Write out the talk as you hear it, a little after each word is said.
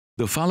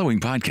The following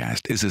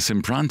podcast is a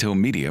Simpronto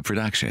Media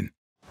production.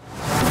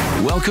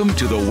 Welcome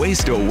to the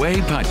Waste Away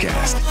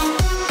podcast.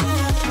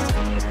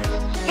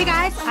 Hey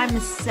guys, I'm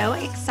so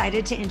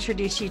excited to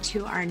introduce you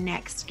to our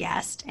next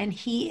guest, and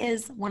he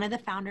is one of the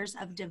founders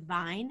of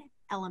Divine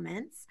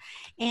Elements.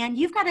 And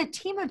you've got a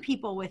team of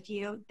people with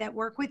you that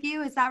work with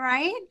you, is that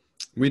right?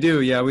 We do,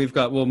 yeah. We've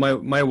got, well,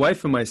 my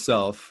wife and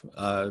myself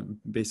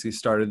basically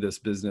started this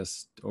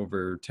business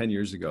over 10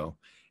 years ago,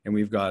 and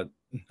we've got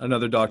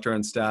another doctor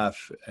on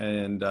staff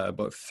and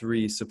about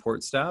 3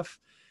 support staff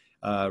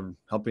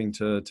helping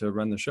to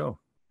run the show.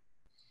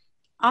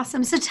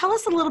 Awesome. So tell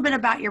us a little bit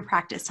about your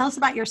practice. Tell us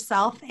about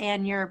yourself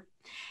and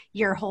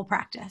your whole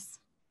practice.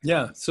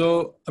 Yeah.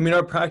 So, I mean,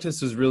 our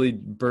practice was really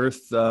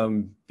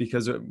birthed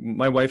because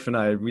my wife and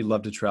I, we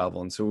love to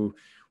travel. And so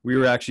we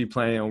were actually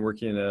planning on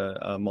working in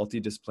a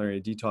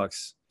multidisciplinary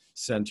detox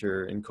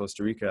center in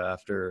Costa Rica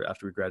after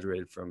we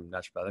graduated from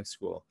naturopathic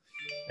school.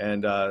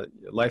 And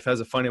life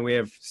has a funny way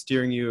of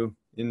steering you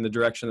in the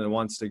direction that it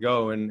wants to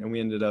go. And we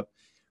ended up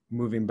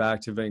moving back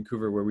to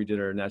Vancouver, where we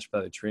did our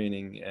naturopathic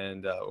training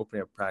and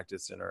opening up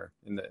practice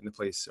in the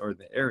place or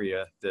the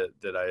area that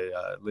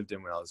I lived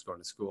in when I was going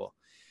to school.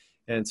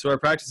 And so our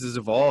practice has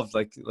evolved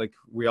like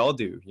we all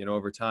do,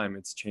 over time.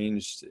 It's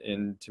changed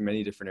into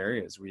many different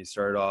areas. We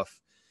started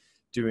off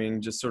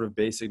doing just sort of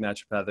basic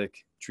naturopathic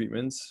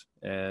treatments,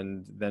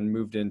 and then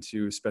moved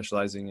into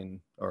specializing in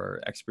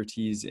or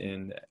expertise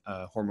in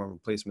hormone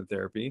replacement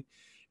therapy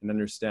and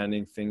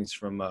understanding things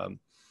from a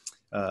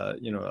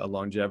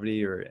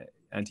longevity or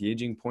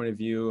anti-aging point of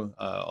view,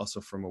 also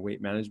from a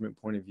weight management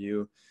point of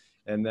view.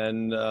 And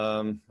then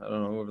I don't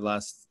know, over the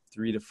last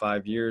 3 to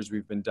 5 years,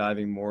 we've been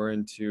diving more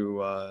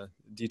into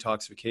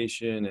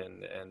detoxification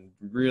and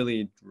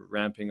really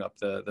ramping up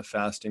the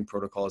fasting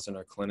protocols in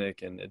our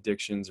clinic and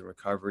addictions and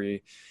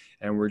recovery.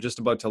 And we're just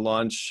about to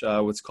launch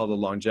what's called a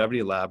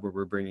longevity lab, where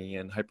we're bringing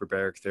in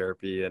hyperbaric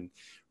therapy and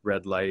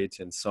red light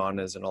and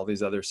saunas and all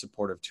these other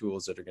supportive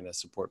tools that are going to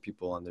support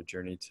people on their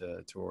journey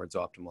towards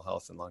optimal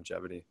health and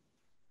longevity.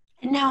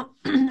 Now,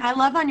 I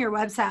love on your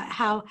website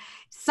how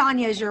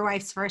Sonia is your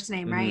wife's first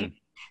name, right? Mm-hmm.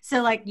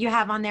 So like you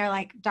have on there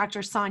like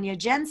Dr. Sonia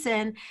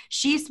Jensen,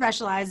 she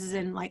specializes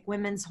in like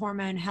women's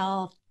hormone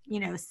health,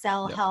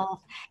 cell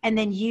health. And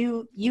then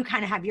you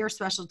kind of have your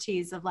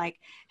specialties of like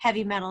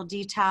heavy metal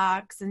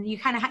detox, and you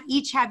kind of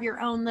each have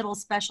your own little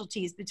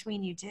specialties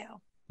between you two.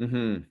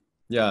 Mm-hmm.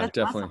 Yeah, that's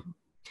definitely. Awesome.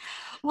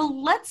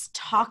 Well, let's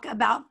talk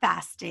about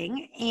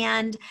fasting,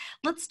 and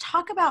let's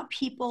talk about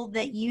people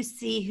that you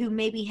see who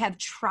maybe have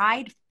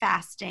tried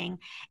fasting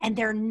and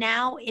they're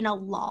now in a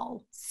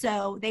lull.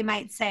 So they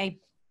might say,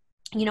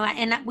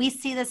 and we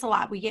see this a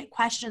lot. We get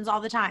questions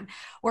all the time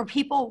where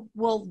people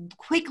will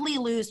quickly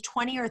lose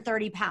 20 or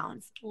 30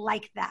 pounds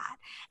like that.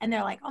 And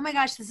they're like, oh my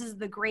gosh, this is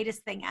the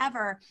greatest thing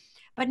ever.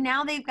 But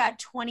now they've got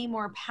 20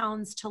 more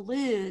pounds to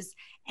lose,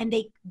 and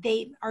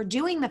they are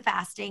doing the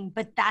fasting,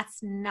 but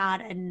that's not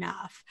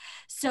enough.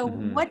 So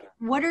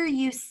what are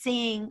you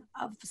seeing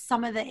of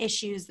some of the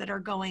issues that are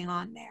going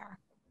on there?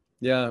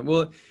 Yeah,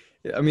 well,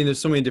 I mean, there's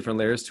so many different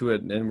layers to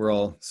it, and we're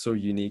all so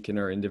unique in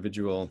our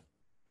individual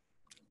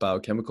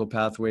biochemical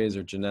pathways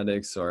or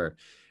genetics or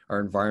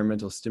our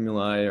environmental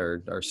stimuli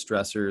or our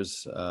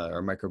stressors,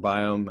 our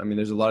microbiome. I mean,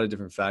 there's a lot of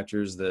different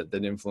factors that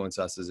influence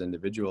us as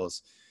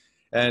individuals.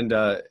 And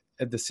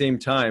at the same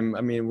time,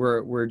 I mean, we're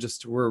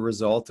a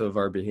result of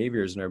our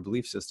behaviors and our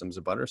belief systems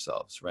about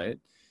ourselves, right?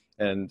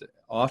 And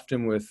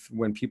often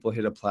when people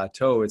hit a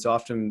plateau, it's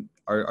often,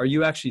 are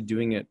you actually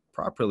doing it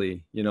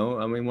properly?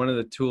 I mean, one of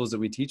the tools that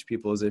we teach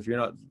people is if you're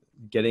not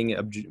getting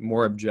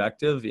more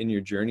objective in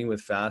your journey with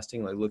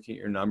fasting, like looking at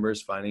your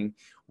numbers, finding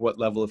what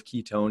level of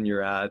ketone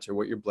you're at or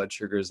what your blood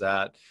sugar is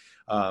at.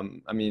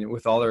 I mean,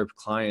 with all our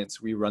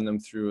clients, we run them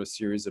through a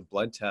series of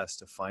blood tests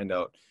to find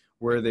out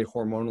where they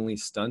hormonally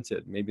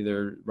stunted. Maybe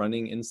they're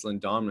running insulin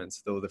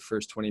dominance, though the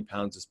first 20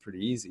 pounds is pretty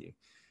easy.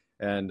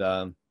 And,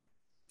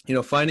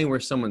 finding where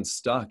someone's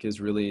stuck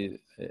is really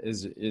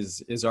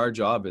is our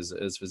job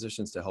as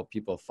physicians to help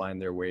people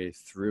find their way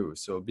through.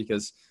 So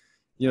because,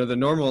 the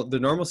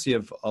normalcy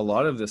of a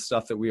lot of the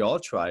stuff that we all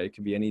try, it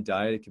could be any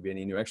diet, it could be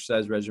any new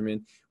exercise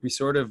regimen.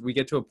 We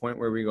get to a point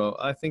where we go,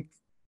 I think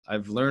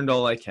I've learned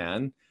all I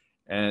can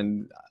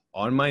and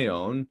on my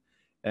own,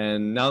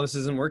 and now this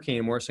isn't working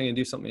anymore, so I'm going to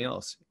do something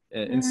else.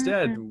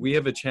 Instead, we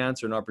have a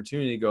chance or an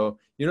opportunity to go,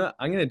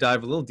 I'm going to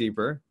dive a little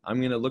deeper. I'm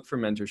going to look for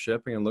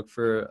mentorship. I'm going to look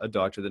for a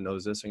doctor that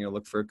knows this. I'm going to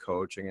look for a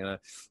coach. I'm going to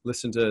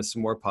listen to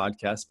some more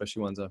podcasts,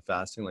 especially ones on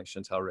fasting like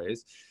Chantel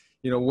Ray's,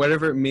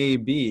 whatever it may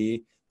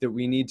be that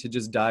we need to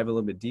just dive a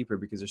little bit deeper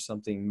because there's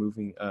something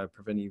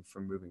preventing you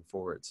from moving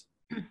forwards.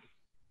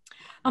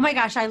 Oh my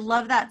gosh, I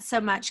love that so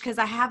much because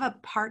I have a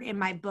part in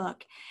my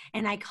book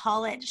and I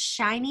call it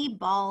shiny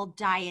ball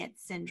diet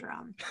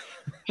syndrome.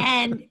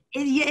 And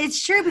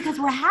it's true because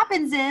what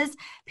happens is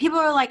people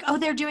are like, oh,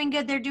 they're doing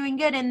good.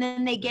 And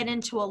then they get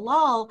into a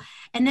lull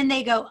and then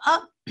they go,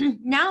 oh,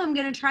 now I'm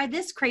going to try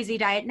this crazy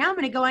diet. Now I'm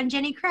going to go on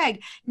Jenny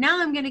Craig.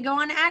 Now I'm going to go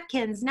on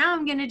Atkins. Now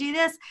I'm going to do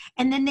this.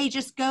 And then they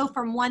just go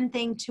from one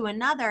thing to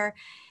another.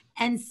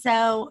 And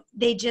so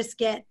they just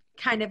get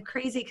kind of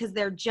crazy because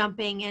they're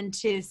jumping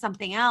into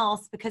something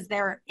else because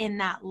they're in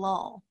that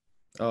lull.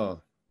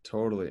 Oh,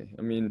 totally.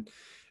 I mean,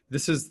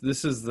 this is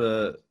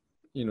the,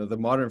 you know, the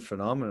modern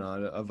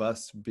phenomenon of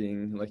us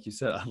being, like you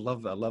said, I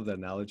love that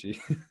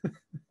analogy.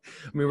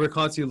 I mean, we're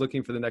constantly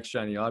looking for the next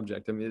shiny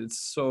object. I mean, it's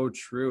so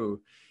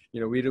true.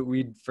 You know,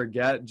 we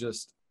forget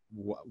just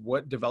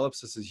what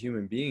develops us as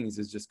human beings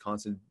is just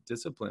constant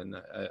discipline.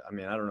 I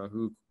mean, I don't know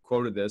who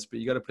quoted this, but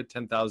you got to put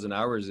 10,000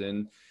 hours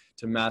in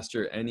to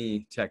master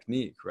any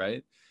technique,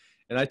 right?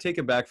 And I take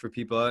it back for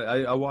people.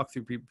 I walk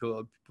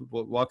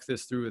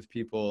this through with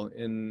people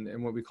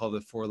in what we call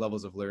the 4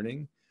 levels of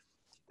learning.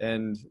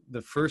 And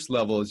the first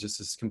level is just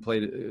this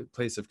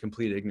place of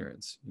complete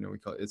ignorance. You know, we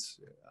call it's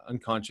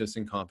unconscious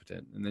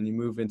incompetent. And then you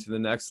move into the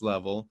next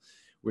level,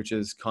 which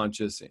is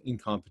conscious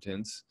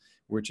incompetence,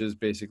 which is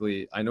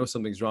basically, I know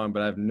something's wrong,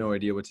 but I have no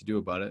idea what to do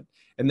about it.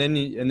 And then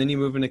you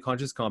move into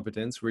conscious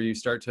competence, where you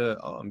start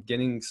to, I'm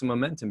getting some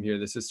momentum here.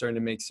 This is starting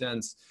to make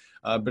sense.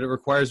 But it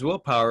requires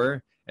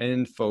willpower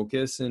and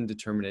focus and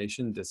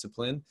determination,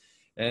 discipline.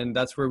 And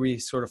that's where we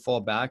sort of fall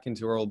back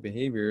into our old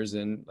behaviors.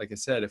 And like I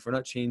said, if we're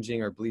not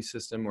changing our belief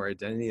system or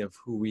identity of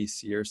who we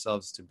see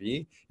ourselves to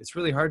be, it's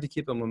really hard to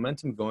keep a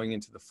momentum going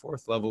into the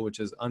 4th level, which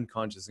is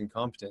unconscious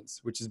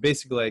incompetence, which is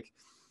basically like,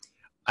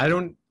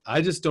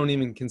 I just don't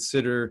even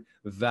consider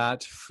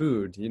that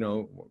food, you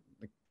know,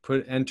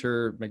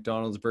 enter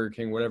McDonald's, Burger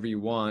King, whatever you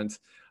want,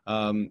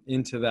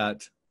 into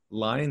that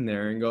line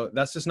there and go,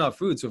 that's just not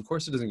food. So of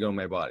course it doesn't go in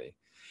my body.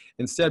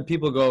 Instead,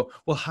 people go,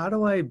 well, how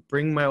do I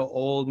bring my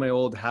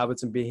old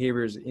habits and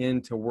behaviors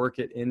in to work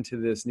it into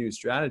this new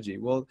strategy?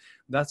 Well,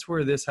 that's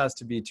where this has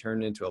to be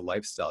turned into a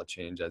lifestyle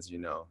change, as you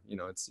know. You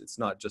know, it's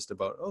not just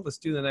about, oh, let's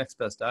do the next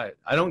best diet.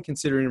 I don't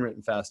consider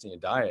intermittent fasting a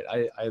diet.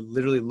 I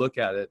literally look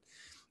at it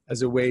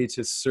as a way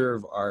to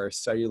serve our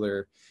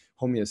cellular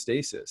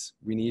homeostasis.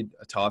 We need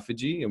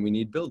autophagy and we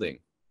need building,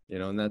 you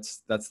know, and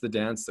that's the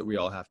dance that we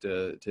all have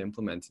to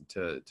implement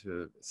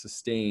to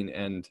sustain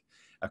and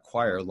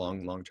acquire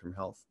long-term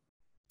health.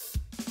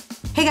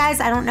 Hey guys,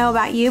 I don't know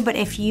about you, but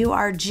if you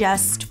are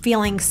just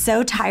feeling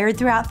so tired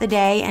throughout the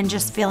day and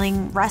just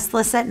feeling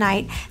restless at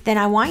night, then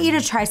I want you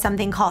to try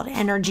something called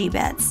Energy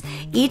Bits.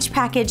 Each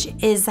package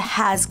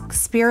has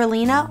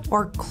spirulina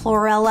or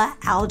chlorella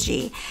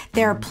algae.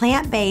 They're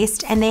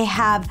plant-based and they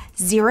have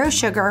 0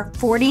 sugar,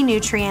 40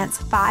 nutrients,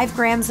 5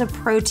 grams of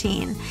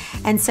protein.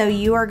 And so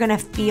you are gonna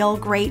feel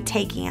great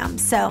taking them.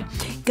 So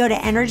go to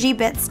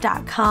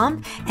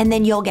energybits.com and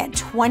then you'll get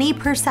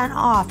 20%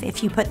 off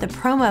if you put the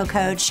promo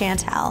code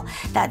Chantel.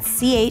 That's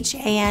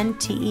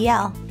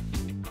CHANTEL.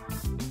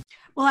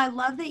 Well, I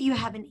love that you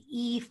have an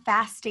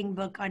e-fasting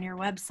book on your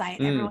website.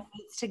 Everyone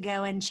needs to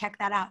go and check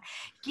that out.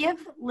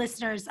 Give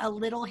listeners a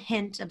little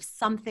hint of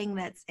something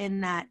that's in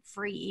that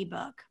free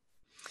ebook.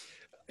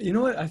 You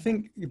know what? I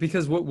think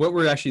because what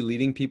we're actually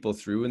leading people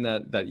through in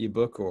that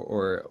ebook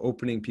or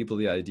opening people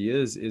the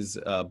ideas is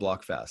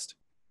block fast.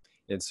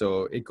 And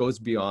so it goes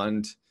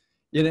beyond,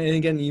 you know, and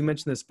again, you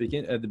mentioned this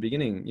at the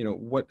beginning, you know,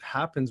 what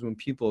happens when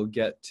people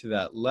get to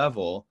that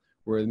level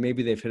where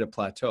maybe they've hit a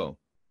plateau.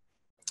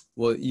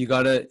 Well, you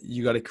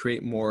gotta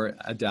create more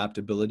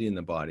adaptability in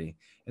the body.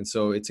 And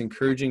so it's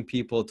encouraging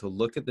people to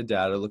look at the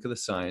data, look at the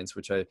science,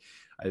 which I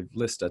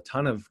list a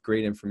ton of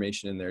great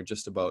information in there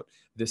just about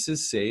this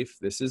is safe,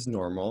 this is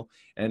normal,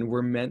 and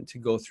we're meant to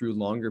go through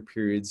longer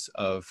periods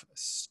of,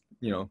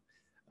 you know,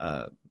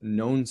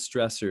 known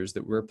stressors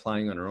that we're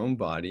applying on our own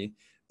body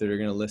that are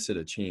going to elicit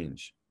a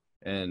change.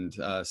 And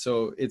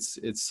so it's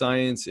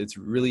science. It's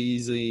really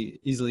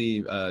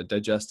easily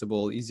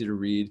digestible, easy to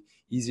read,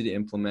 easy to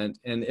implement.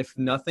 And if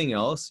nothing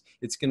else,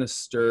 it's going to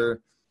stir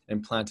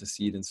and plant a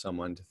seed in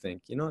someone to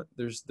think, you know,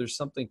 there's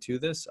something to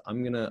this.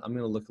 I'm gonna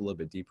look a little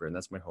bit deeper, and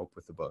that's my hope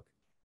with the book.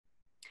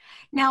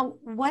 Now,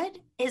 what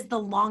is the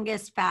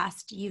longest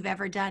fast you've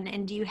ever done?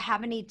 And do you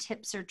have any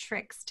tips or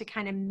tricks to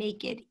kind of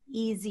make it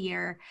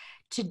easier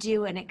to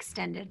do an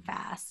extended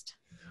fast?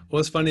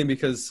 Well, it's funny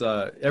because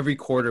every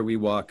quarter we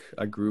walk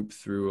a group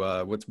through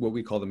what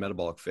we call the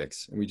metabolic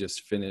fix. And we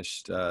just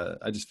finished,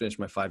 I just finished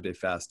my 5-day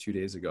fast 2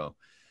 days ago.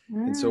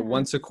 And so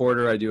once a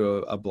quarter, I do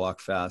a block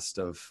fast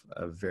of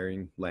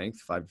varying length,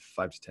 5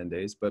 to 10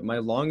 days. But my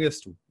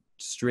longest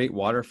straight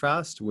water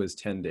fast was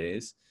 10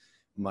 days.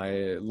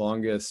 My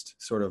longest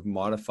sort of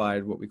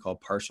modified, what we call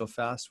partial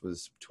fast,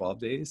 was 12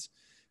 days.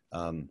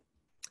 So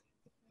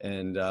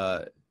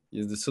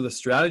the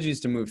strategies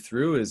to move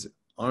through is,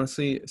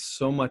 honestly,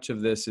 so much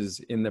of this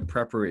is in the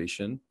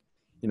preparation,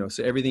 you know,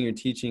 so everything you're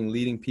teaching,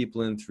 leading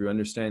people in through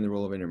understanding the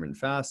role of intermittent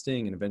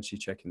fasting and eventually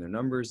checking their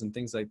numbers and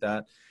things like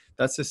that.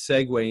 That's a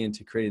segue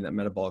into creating that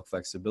metabolic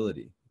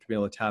flexibility to be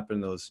able to tap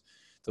into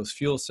those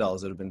fuel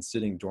cells that have been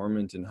sitting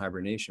dormant in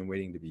hibernation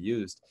waiting to be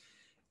used.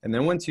 And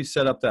then once you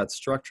set up that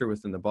structure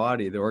within the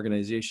body, the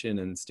organization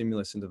and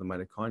stimulus into the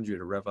mitochondria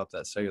to rev up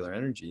that cellular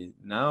energy,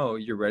 now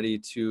you're ready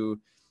to,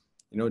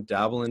 you know,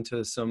 dabble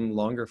into some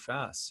longer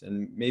fasts.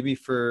 And maybe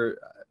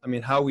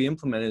how we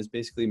implement it is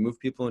basically move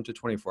people into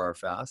 24-hour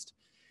fast.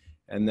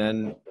 And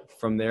then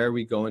from there,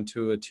 we go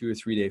into a 2 or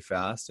 3 day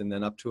fast and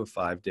then up to a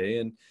 5-day.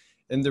 And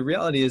And the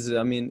reality is,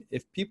 I mean,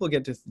 if people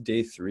get to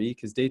day 3,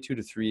 because day 2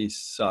 to 3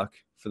 suck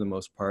for the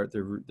most part,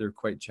 they're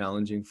quite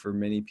challenging for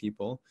many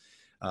people.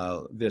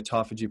 The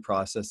autophagy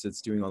process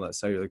that's doing all that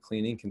cellular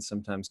cleaning can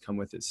sometimes come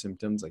with its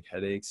symptoms like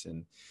headaches,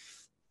 and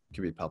it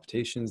could be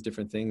palpitations,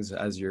 different things.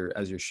 As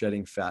you're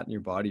shedding fat in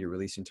your body, you're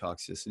releasing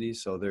toxicity.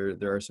 So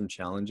there are some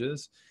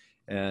challenges.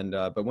 And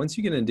but once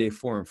you get in day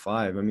 4 and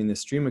 5, I mean, the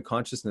stream of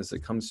consciousness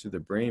that comes through the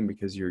brain,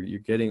 because you're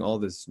getting all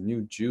this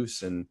new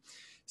juice, and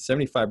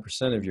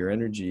 75% of your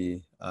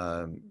energy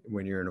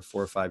when you're in a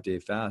 4 or 5 day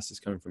fast is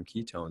coming from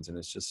ketones, and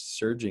it's just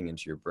surging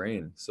into your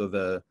brain. So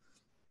the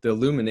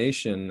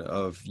illumination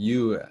of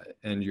you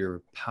and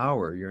your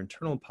power, your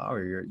internal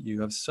power,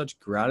 you have such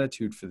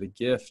gratitude for the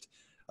gift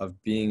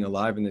of being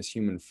alive in this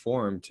human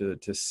form,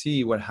 to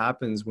see what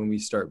happens when we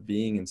start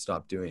being and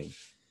stop doing.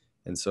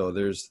 And so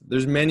there's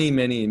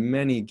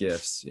many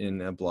gifts in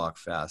a block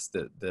fast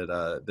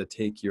that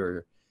take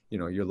your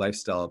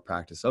lifestyle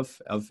practice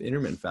of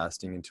intermittent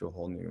fasting into a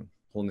whole new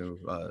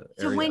area.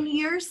 So when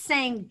you're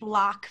saying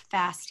block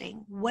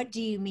fasting, what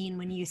do you mean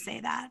when you say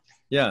that?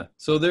 Yeah,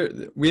 so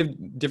we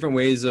have different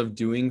ways of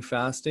doing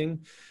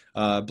fasting.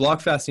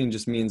 Block fasting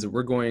just means that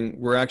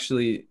we're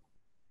actually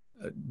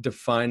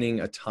defining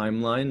a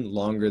timeline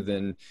longer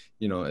than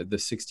the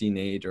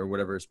 16-8 or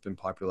whatever has been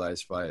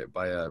popularized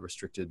by a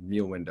restricted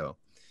meal window.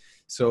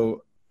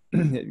 So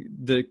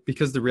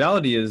because the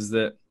reality is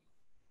that,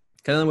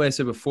 kind of the way I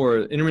said before,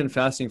 intermittent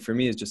fasting for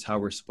me is just how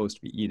we're supposed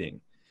to be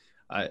eating.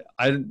 I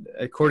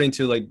according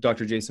to like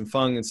Dr. Jason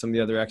Fung and some of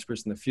the other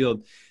experts in the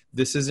field,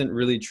 this isn't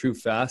really true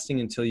fasting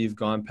until you've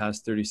gone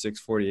past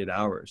 36, 48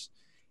 hours.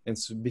 And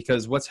so,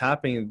 because what's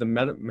happening, the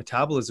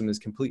metabolism is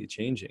completely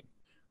changing,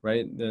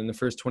 right? In the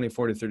first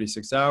 24 to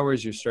 36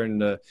 hours, you're starting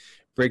to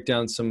break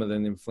down some of the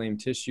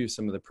inflamed tissue,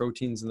 some of the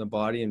proteins in the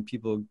body, and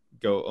people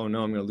go, oh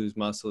no, I'm going to lose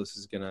muscle.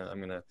 I'm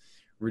going to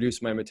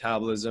reduce my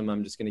metabolism.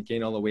 I'm just going to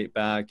gain all the weight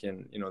back.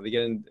 And, they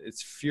get in,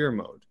 it's fear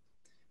mode.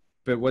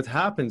 But what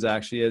happens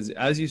actually is,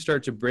 as you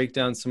start to break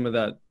down some of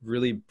that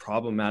really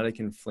problematic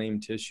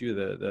inflamed tissue,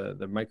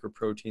 the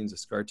microproteins, the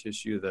scar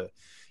tissue,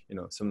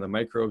 some of the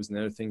microbes and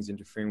other things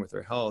interfering with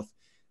our health,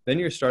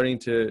 then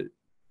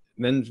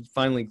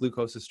finally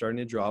glucose is starting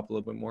to drop a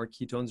little bit more.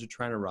 Ketones are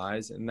trying to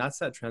rise. And that's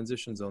that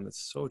transition zone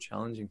that's so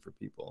challenging for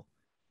people.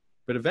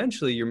 But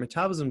eventually your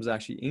metabolism is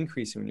actually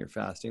increasing when you're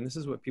fasting. This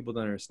is what people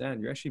don't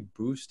understand. You're actually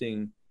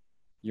boosting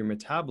your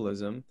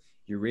metabolism.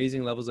 You're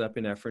raising levels of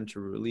epinephrine to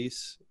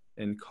release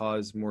and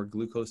cause more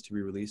glucose to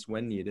be released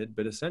when needed.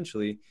 But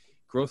essentially,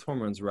 growth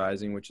hormones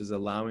rising, which is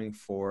allowing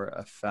for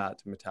a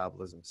fat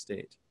metabolism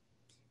state.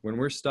 When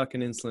we're stuck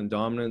in insulin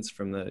dominance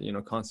from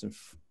the constant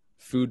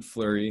food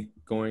flurry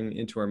going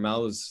into our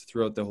mouths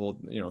throughout the whole,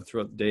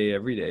 throughout the day,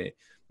 every day,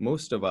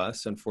 most of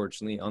us,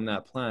 unfortunately, on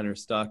that plan are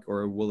stuck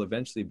or will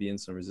eventually be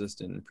insulin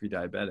resistant and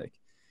pre-diabetic.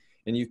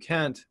 And you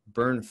can't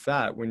burn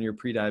fat when you're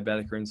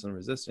pre-diabetic or insulin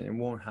resistant. It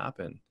won't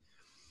happen.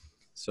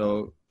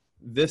 So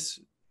this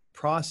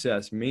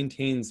process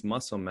maintains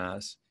muscle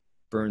mass,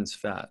 burns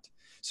fat.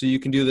 So you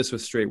can do this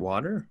with straight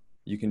water.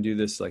 You can do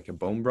this like a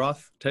bone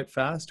broth type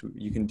fast.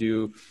 You can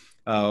do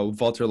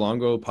Walter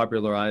Longo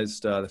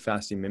popularized the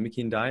fasting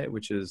mimicking diet,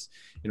 which is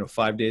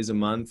 5 days a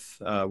month,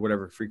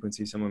 whatever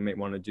frequency someone might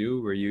want to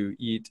do, where you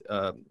eat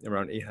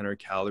around 800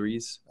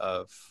 calories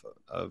of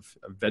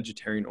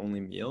vegetarian only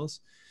meals,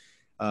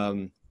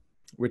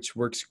 which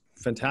works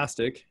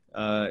fantastic.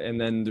 And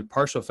then the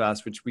partial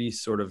fast, which we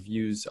sort of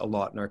use a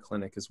lot in our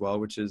clinic as well,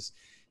 which is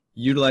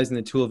utilizing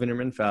the tool of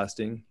intermittent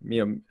fasting,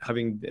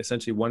 having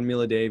essentially 1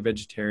 meal a day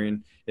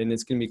vegetarian, and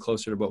it's going to be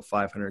closer to about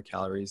 500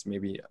 calories,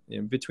 maybe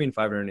between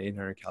 500 and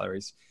 800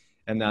 calories.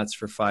 And that's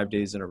for 5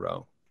 days in a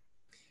row.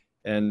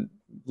 And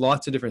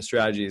lots of different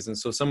strategies. And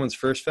so someone's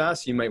first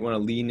fast, you might want to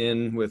lean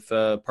in with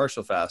a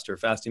partial fast or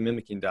fasting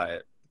mimicking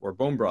diet or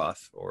bone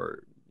broth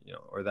or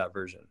that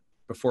version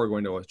before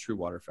going to a true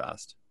water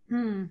fast.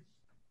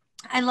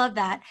 I love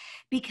that,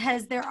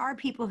 because there are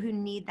people who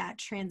need that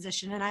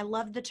transition. And I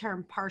love the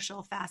term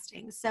partial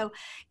fasting. So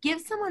give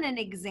someone an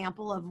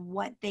example of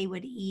what they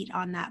would eat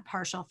on that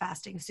partial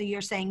fasting. So you're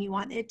saying you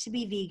want it to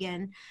be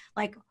vegan.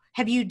 Like,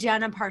 have you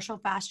done a partial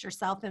fast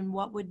yourself, and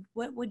what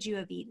would you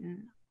have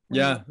eaten?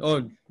 Yeah.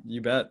 Oh,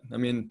 you bet. I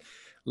mean,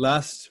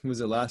 last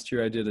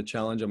year I did a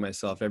challenge on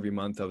myself. Every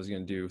month I was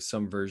going to do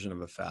some version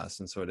of a fast.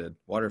 And so I did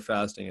water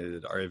fasting. I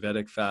did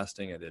Ayurvedic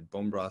fasting. I did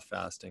bone broth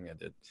fasting. I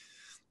did,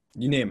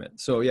 you name it.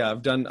 So yeah, I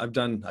think I've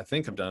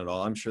done it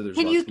all. I'm sure there's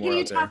lots more out there. Can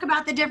you talk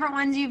about the different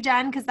ones you've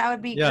done? Because that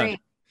would be great.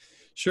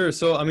 Sure.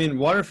 So, I mean,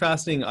 water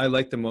fasting, I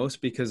like the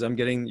most because you're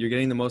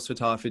getting the most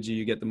autophagy,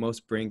 you get the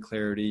most brain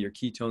clarity, your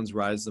ketones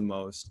rise the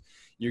most,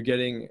 you're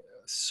getting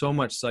so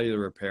much cellular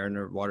repair in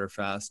a water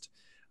fast.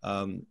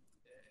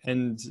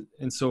 And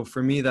so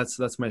for me,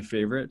 that's my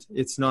favorite.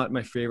 It's not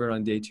my favorite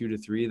on day 2 to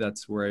 3.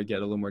 That's where I get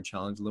a little more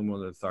challenged, a little more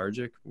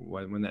lethargic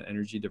when that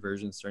energy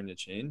diversion is starting to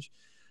change.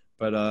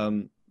 But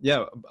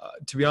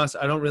to be honest,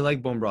 I don't really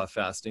like bone broth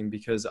fasting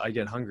because I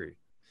get hungry.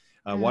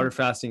 Water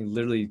fasting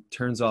literally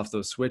turns off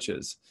those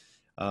switches.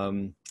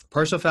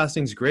 Partial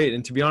fasting is great.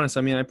 And to be honest,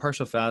 I mean, I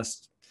partial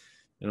fast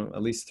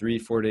at least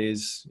 3-4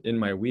 days in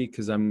my week,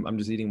 because I'm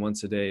just eating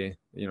once a day,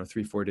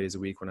 3-4 days a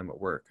week when I'm at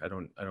work. I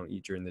don't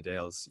eat during the day.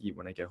 I'll eat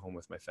when I get home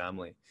with my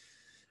family.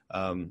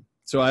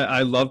 So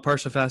I love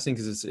partial fasting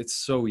because it's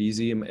so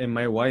easy. And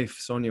my wife,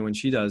 Sonia, when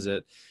she does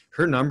it,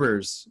 her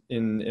numbers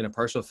in a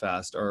partial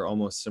fast are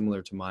almost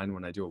similar to mine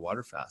when I do a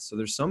water fast. So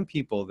there's some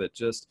people that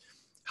just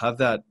have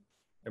that,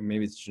 or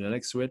maybe it's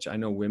genetic switch. I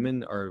know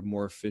women are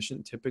more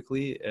efficient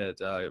typically at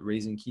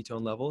raising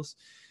ketone levels.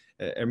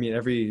 I mean,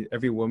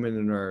 every woman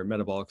in our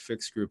metabolic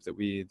fix group that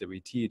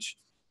we teach,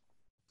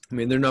 I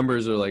mean, their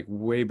numbers are like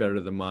way better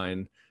than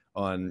mine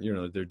on,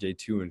 their day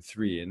 2 and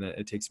 3. And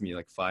it takes me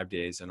like 5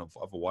 days of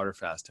a water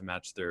fast to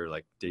match their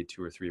like day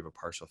 2 or 3 of a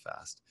partial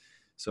fast.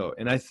 So,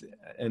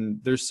 and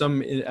there's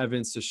some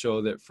evidence to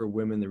show that for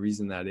women, the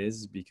reason that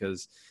is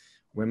because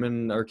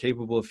women are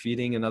capable of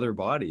feeding another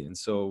body. And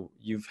so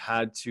you've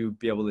had to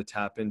be able to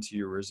tap into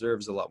your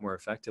reserves a lot more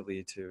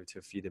effectively to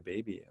feed a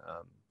baby.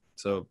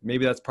 So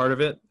maybe that's part of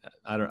it.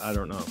 I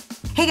don't know.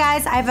 Hey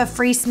guys, I have a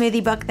free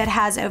smoothie book that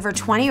has over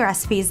 20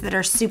 recipes that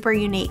are super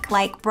unique,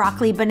 like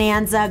broccoli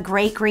bonanza,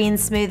 great green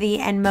smoothie,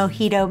 and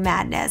mojito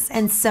madness,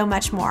 and so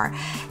much more.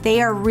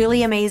 They are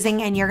really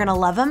amazing and you're gonna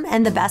love them.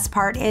 And the best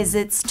part is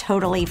it's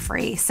totally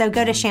free. So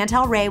go to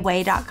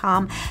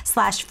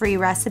chantelrayway.com/free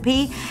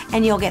recipe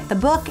and you'll get the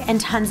book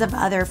and tons of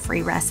other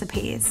free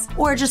recipes.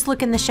 Or just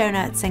look in the show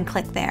notes and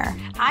click there.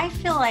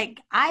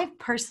 I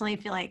personally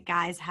feel like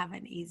guys have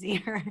an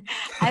easier,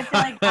 I feel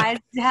like guys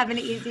have an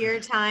easier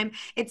time.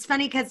 It's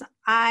funny because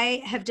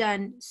I have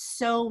done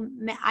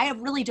I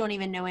really don't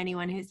even know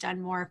anyone who's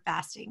done more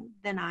fasting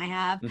than I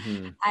have.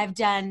 Mm-hmm. I've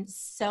done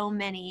so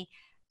many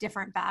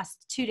different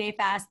fasts, 2-day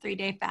fast,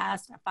 3-day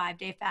fast, a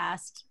 5-day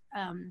fast.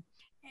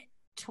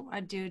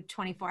 I do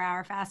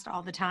 24-hour fast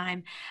all the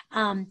time.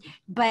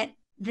 But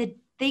the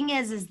thing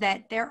is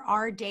that there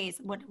are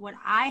days, what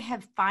I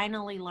have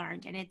finally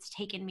learned, and it's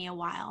taken me a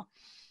while,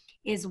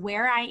 is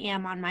where I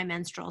am on my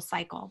menstrual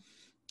cycle.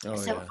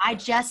 I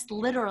just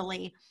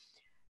literally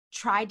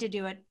tried to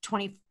do a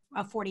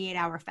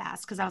 48-hour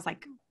fast because I was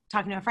like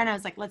talking to a friend. I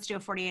was like, let's do a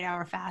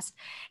 48-hour fast.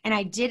 And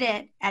I did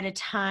it at a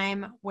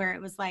time where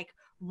it was like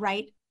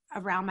right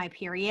around my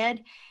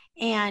period.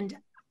 And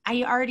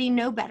I already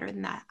know better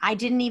than that. I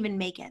didn't even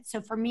make it.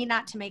 So for me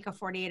not to make a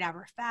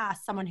 48-hour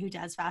fast, someone who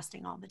does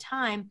fasting all the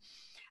time,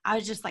 I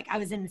was just like, I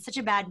was in such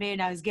a bad mood.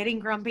 I was getting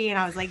grumpy and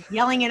I was like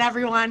yelling at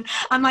everyone.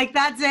 I'm like,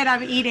 that's it,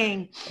 I'm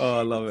eating. Oh,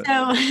 I love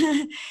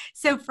it.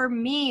 So for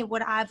me,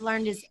 what I've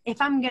learned is if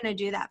I'm going to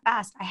do that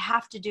fast, I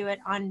have to do it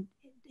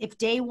if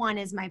day 1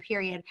 is my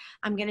period,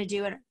 I'm going to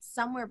do it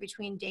somewhere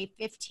between day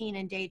 15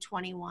 and day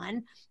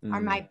 21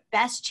 are my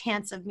best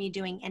chance of me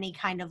doing any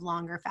kind of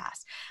longer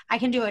fast. I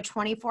can do a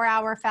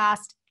 24-hour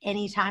fast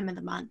any time of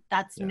the month.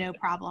 That's no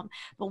problem.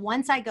 But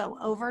once I go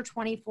over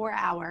 24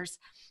 hours,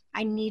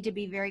 I need to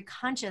be very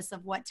conscious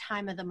of what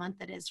time of the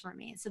month it is for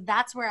me. So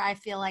that's where I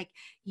feel like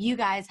you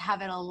guys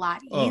have it a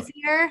lot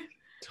easier.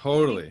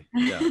 Totally.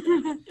 Yeah.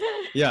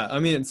 Yeah. I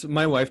mean, it's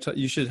my wife,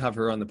 you should have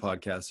her on the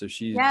podcast. So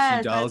she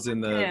dials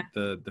in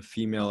the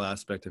female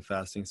aspect of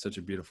fasting in such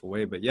a beautiful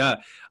way. But yeah,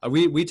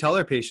 we tell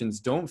our patients,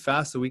 don't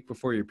fast the week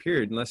before your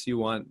period unless you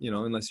want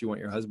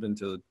your husband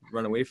to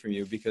run away from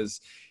you,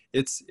 because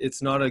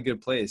it's not a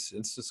good place.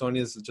 And so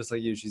Sonia's just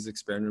like you, she's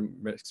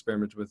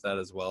experimented with that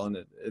as well. And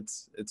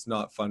it's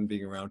not fun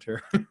being around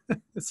her.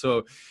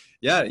 So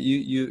yeah,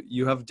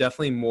 you have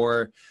definitely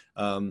more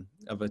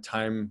of a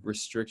time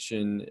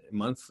restriction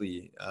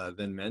monthly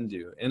than men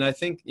do. And I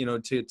think,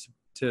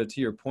 to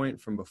your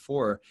point from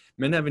before,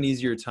 men have an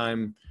easier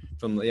time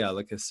from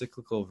like a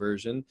cyclical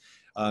version.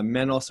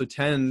 Men also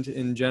tend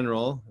in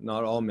general,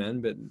 not all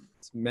men, but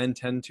men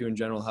tend to in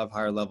general have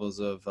higher levels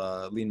of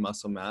lean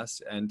muscle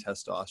mass and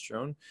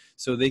testosterone.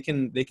 So they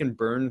can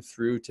burn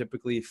through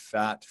typically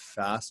fat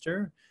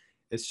faster.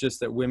 It's just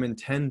that women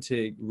tend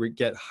to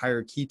get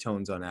higher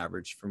ketones on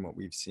average from what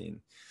we've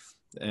seen.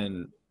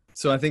 And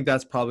so I think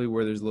that's probably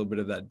where there's a little bit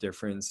of that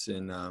difference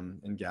in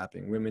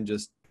gapping. Women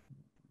just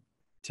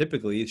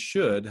typically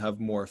should have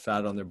more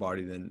fat on their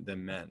body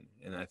than men.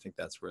 And I think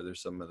that's where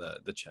there's some of the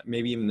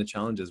maybe even the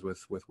challenges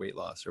with weight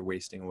loss or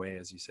wasting away,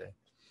 as you say.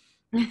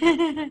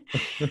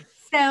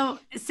 So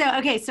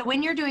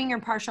when you're doing your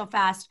partial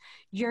fast,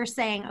 you're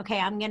saying, okay,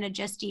 I'm going to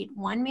just eat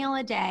one meal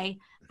a day.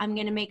 I'm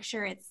going to make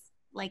sure it's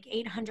like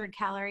 800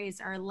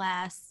 calories or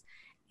less.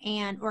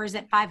 Or is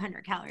it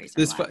 500 calories?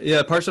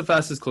 Partial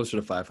fast is closer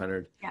to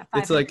 500. Yeah,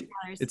 500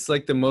 it's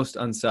like the most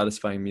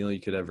unsatisfying meal you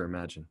could ever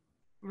imagine.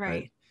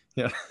 Right.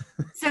 Yeah.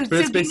 So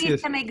give me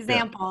some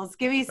examples.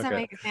 Give me some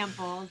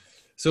examples.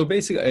 So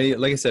basically,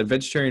 like I said,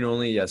 vegetarian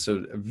only. Yeah.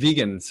 So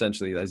vegan,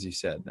 essentially, as you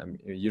said. I mean,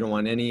 you don't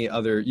want any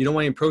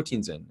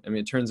proteins in. I mean,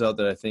 it turns out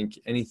that I think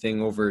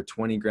anything over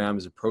 20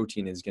 grams of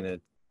protein is going to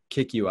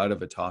kick you out of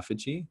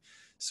autophagy.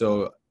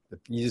 So the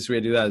easiest way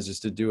to do that is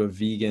just to do a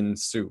vegan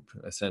soup.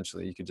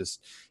 Essentially, you could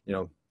just,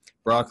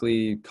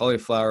 broccoli,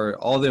 cauliflower,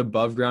 all the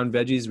above ground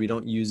veggies. We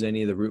don't use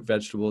any of the root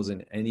vegetables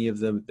in any of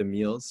the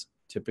meals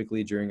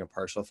typically during a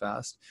partial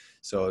fast.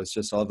 So it's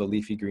just all the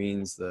leafy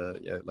greens,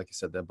 like I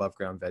said, the above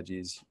ground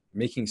veggies.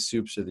 Making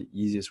soups are the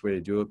easiest way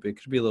to do it, but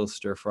it could be a little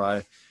stir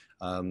fry.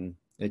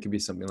 It could be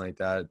something like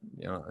that,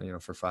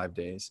 for 5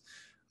 days.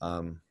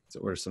 So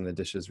what are some of the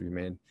dishes we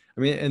made?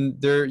 I mean, and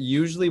they're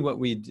usually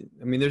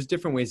there's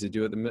different ways to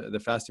do it. The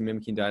fasting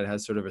mimicking diet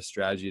has sort of a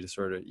strategy to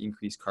sort of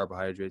increase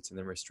carbohydrates and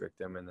then restrict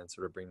them and then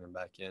sort of bring them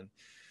back in.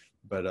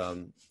 But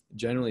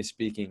generally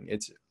speaking,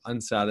 it's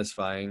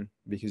unsatisfying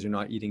because you're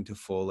not eating to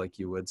full like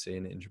you would say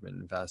in an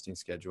intermittent fasting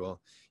schedule.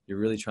 You're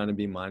really trying to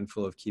be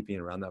mindful of keeping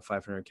around that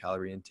 500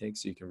 calorie intake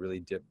so you can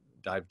really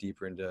dive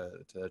deeper into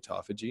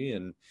autophagy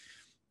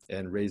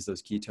and raise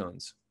those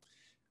ketones.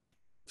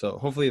 So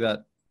hopefully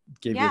that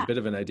gave you a bit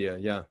of an idea.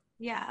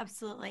 Yeah,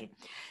 absolutely.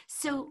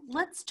 So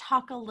let's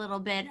talk a little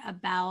bit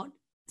about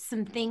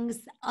some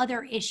things,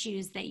 other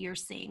issues that you're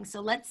seeing.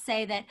 So let's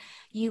say that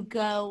you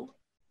go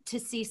to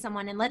see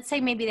someone and let's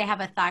say maybe they have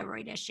a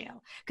thyroid issue,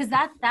 because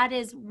that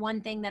is one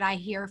thing that I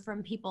hear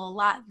from people a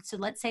lot. So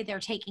let's say they're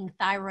taking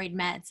thyroid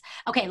meds.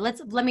 Okay,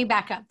 let me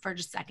back up for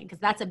just a second, because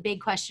that's a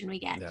big question we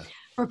get. Yeah.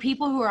 For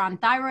people who are on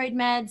thyroid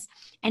meds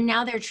and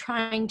now they're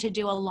trying to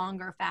do a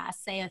longer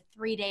fast, say a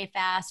 3-day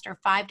fast or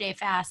 5-day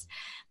fast,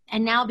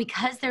 and now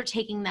because they're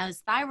taking those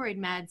thyroid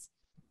meds,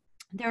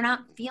 they're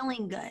not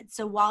feeling good.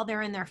 So while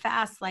they're in their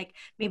fast, like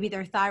maybe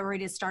their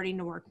thyroid is starting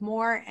to work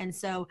more. And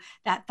so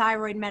that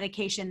thyroid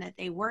medication that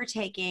they were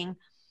taking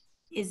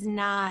is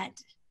not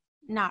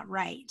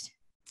right.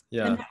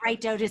 Yeah. The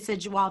right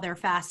dosage while they're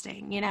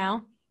fasting,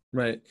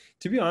 Right.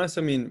 To be honest,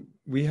 I mean,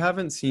 we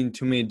haven't seen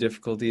too many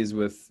difficulties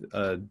with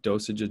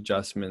dosage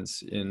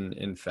adjustments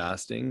in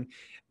fasting.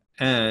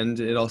 And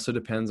it also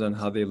depends on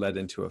how they led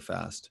into a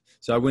fast.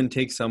 So I wouldn't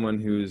take someone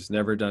who's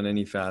never done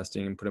any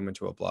fasting and put them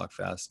into a block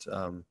fast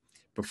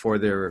before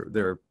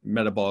they're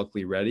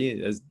metabolically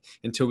ready,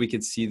 until we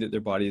could see that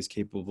their body is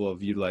capable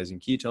of utilizing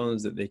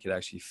ketones, that they could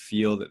actually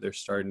feel that they're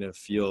starting to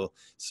feel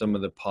some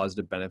of the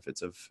positive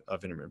benefits of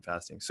intermittent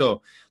fasting.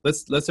 So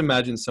let's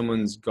imagine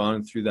someone's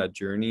gone through that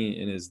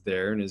journey and is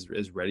there and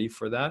is ready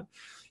for that.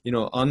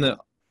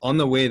 On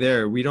the way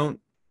there, I'm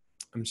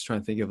just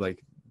trying to think of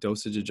like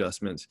dosage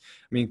adjustments.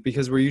 I mean,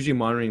 because we're usually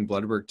monitoring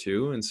blood work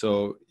too. And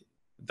so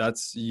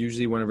that's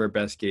usually one of our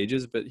best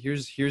gauges. But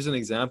here's an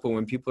example.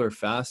 When people are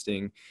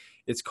fasting,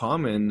 it's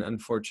common,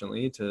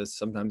 unfortunately, to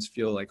sometimes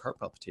feel like heart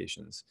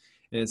palpitations.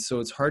 And so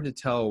it's hard to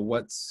tell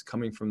what's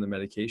coming from the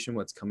medication,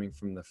 what's coming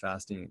from the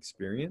fasting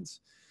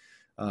experience,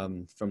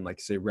 from like,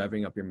 say,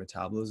 revving up your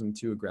metabolism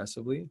too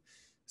aggressively.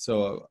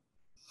 So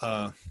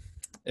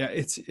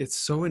it's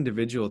so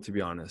individual, to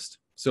be honest.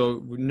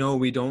 So no,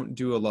 we don't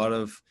do a lot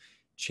of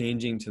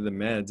changing to the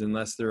meds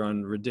unless they're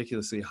on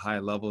ridiculously high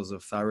levels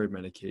of thyroid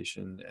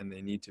medication and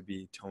they need to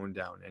be toned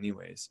down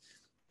anyways.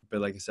 But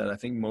like I said, I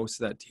think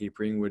most of that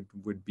tapering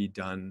would be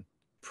done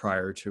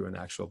prior to an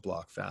actual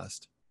block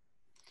fast.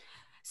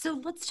 So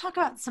let's talk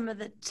about some of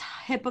the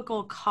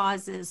typical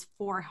causes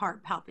for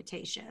heart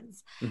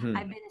palpitations. Mm-hmm.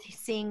 I've been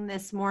seeing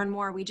this more and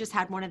more. We just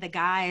had one of the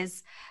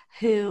guys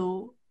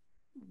who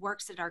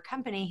works at our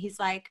company. He's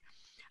like,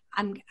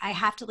 I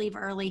have to leave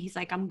early. He's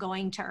like, I'm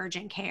going to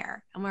urgent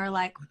care. And we're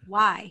like,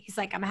 why? He's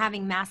like, I'm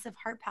having massive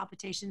heart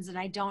palpitations and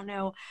I don't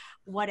know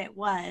what it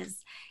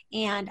was.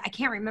 And I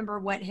can't remember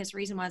what his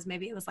reason was.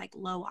 Maybe it was like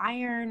low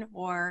iron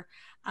or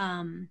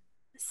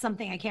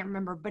something. I can't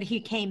remember, but he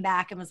came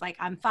back and was like,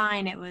 I'm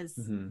fine. It was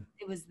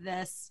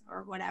this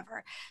or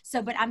whatever.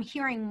 So, but I'm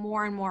hearing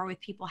more and more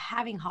with people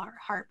having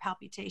heart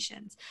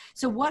palpitations.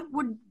 So what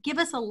would give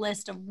us a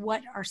list of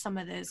what are some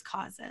of those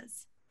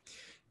causes?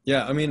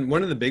 Yeah, I mean,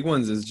 one of the big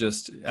ones is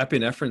just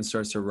epinephrine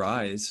starts to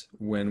rise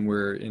when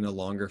we're in a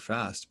longer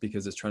fast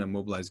because it's trying to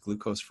mobilize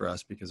glucose for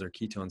us because our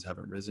ketones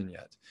haven't risen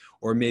yet.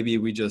 Or maybe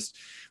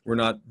we're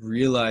not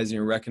realizing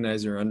or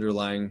recognizing our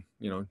underlying,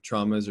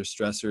 traumas or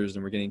stressors,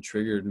 and we're getting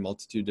triggered in a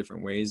multitude of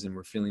different ways and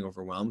we're feeling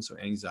overwhelmed. So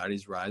anxiety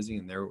is rising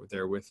and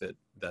there with it,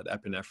 that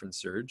epinephrine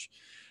surge.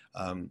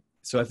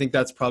 So I think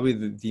that's probably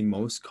the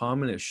most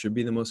common. It should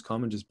be the most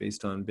common just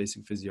based on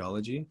basic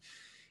physiology.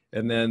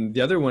 And then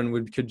the other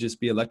one could just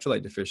be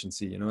electrolyte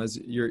deficiency,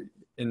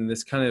 and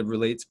this kind of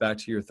relates back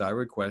to your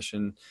thyroid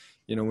question,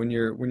 when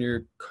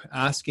you're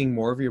asking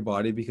more of your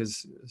body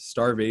because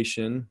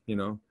starvation,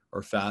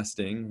 or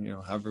fasting,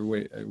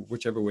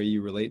 whichever way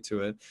you relate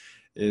to it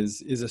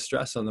is a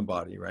stress on the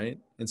body, right?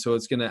 And so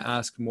it's going to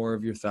ask more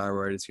of your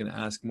thyroid. It's going to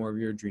ask more of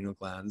your adrenal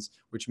glands,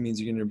 which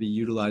means you're going to be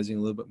utilizing a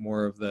little bit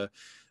more of the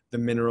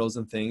minerals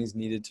and things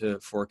needed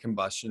for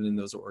combustion in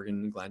those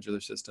organ and glandular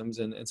systems.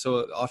 And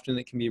so often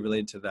it can be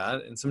related to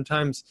that. And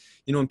sometimes,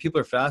 when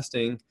people are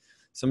fasting,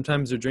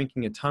 sometimes they're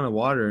drinking a ton of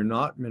water,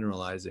 not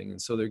mineralizing.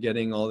 And so they're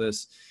getting all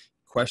this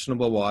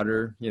questionable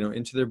water,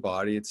 into their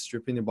body. It's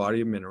stripping the body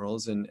of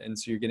minerals. And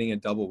so you're getting a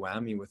double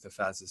whammy with the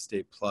fasted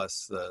state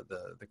plus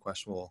the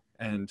questionable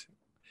and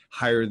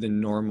higher than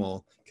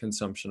normal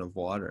consumption of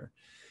water.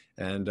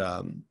 And,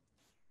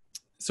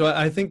 so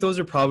I think those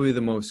are probably the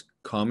most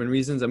common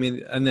reasons. I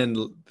mean, and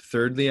then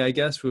thirdly, I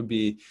guess would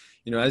be,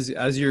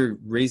 as you're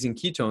raising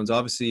ketones,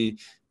 obviously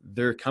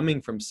they're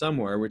coming from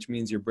somewhere, which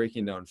means you're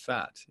breaking down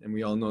fat. And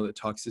we all know that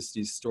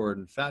toxicity is stored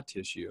in fat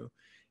tissue.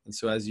 And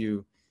so as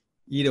you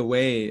eat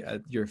away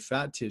at your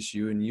fat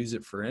tissue and use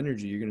it for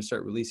energy, you're going to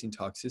start releasing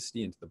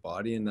toxicity into the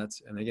body. And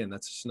again,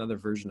 that's just another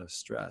version of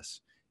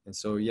stress. And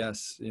so,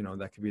 yes,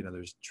 that could be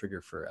another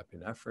trigger for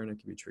epinephrine. It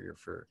could be trigger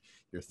for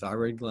your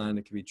thyroid gland.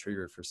 It could be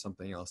triggered for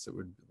something else that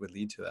would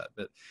lead to that.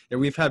 But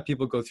we've had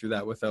people go through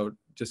that without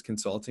just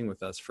consulting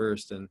with us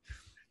first. And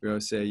we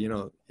always say,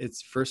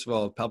 it's, first of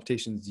all,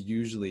 palpitations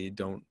usually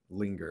don't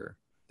linger.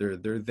 They're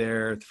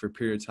there for a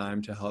period of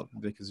time to help,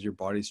 because your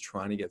body's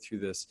trying to get through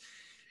this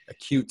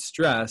acute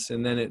stress,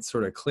 and then it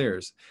sort of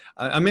clears.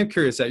 I'm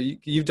curious,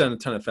 you've done a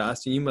ton of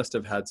fasting. You must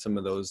have had some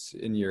of those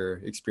in your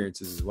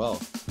experiences as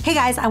well. Hey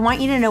guys, I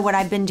want you to know what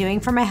I've been doing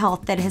for my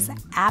health that is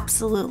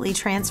absolutely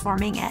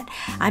transforming it.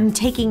 I'm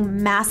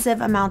taking massive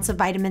amounts of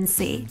vitamin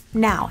C.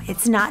 Now,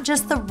 it's not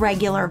just the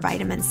regular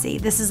vitamin C.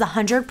 This is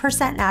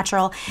 100%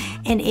 natural,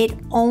 and it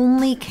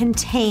only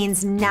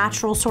contains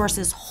natural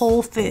sources,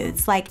 whole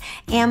foods like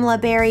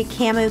amla berry,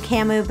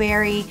 camu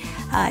berry,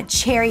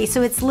 cherry.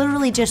 So it's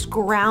literally just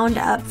ground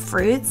up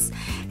fruits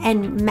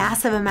and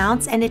massive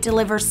amounts, and it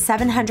delivers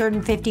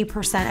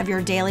 750% of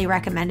your daily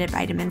recommended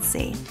vitamin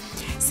C.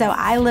 So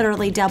I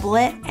literally double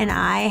it, and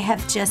I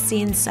have just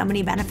seen so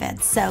many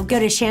benefits. So go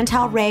to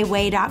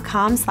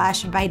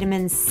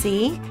chantelrayway.com/vitamin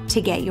C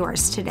to get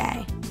yours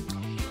today.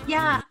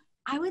 Yeah,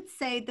 I would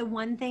say the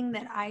one thing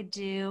that I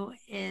do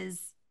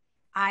is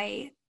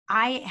I'm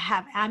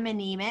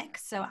anemic,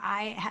 so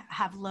I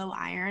have low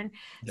iron.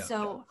 Yeah.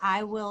 So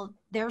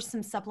there's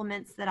some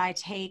supplements that I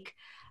take.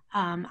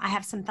 I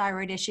have some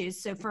thyroid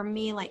issues. So for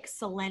me, like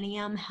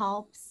selenium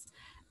helps,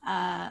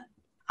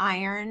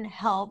 iron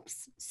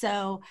helps.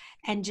 So,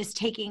 and just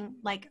taking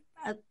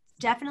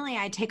definitely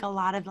I take a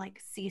lot of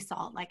like sea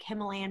salt, like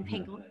Himalayan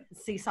pink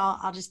sea salt.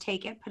 I'll just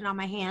take it, put it on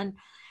my hand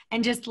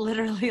and just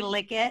literally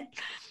lick it.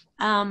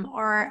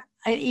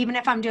 Even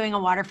if I'm doing a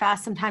water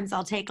fast, sometimes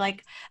I'll take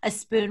like a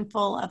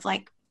spoonful of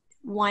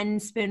one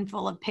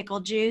spoonful of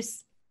pickle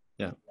juice.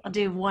 Yeah. I'll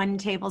do 1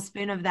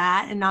 tablespoon of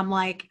that. And I'm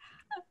like,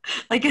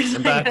 it's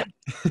I'm like back.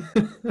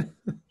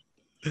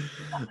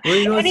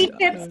 Well, any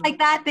tips like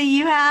that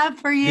you have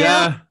for you?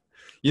 Yeah.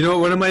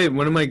 One of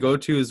my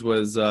go-tos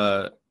was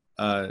at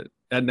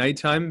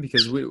nighttime,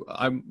 because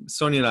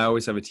Sonia and I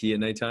always have a tea at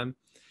nighttime.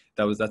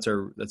 That's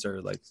our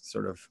like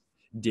sort of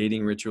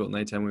dating ritual at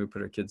nighttime. When we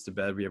put our kids to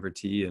bed, we have our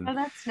tea and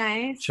that's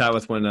nice. Chat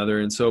with one another.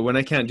 And so when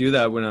I can't do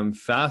that, when I'm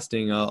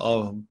fasting,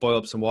 I'll boil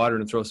up some water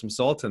and throw some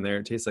salt in there.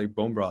 It tastes like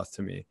bone broth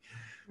to me.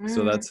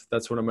 So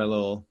that's one of my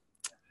little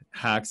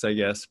hacks, I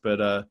guess.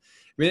 But I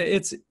mean,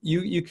 it's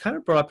you kind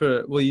of brought up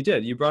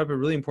you brought up a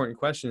really important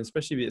question,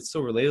 especially if it's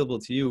so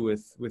relatable to you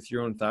with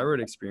your own thyroid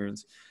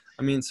experience.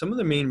 I mean, some of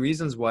the main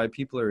reasons why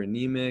people are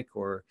anemic,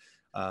 or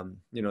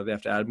they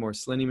have to add more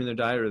selenium in their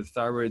diet, or the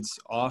thyroid's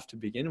off to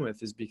begin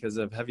with, is because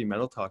of heavy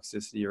metal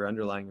toxicity or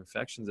underlying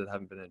infections that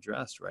haven't been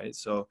addressed, right?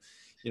 So,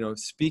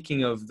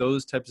 speaking of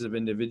those types of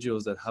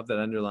individuals that have that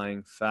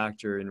underlying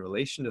factor in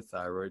relation to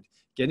thyroid,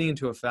 getting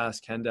into a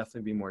fast can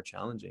definitely be more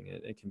challenging.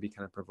 It can be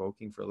kind of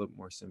provoking for a little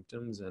more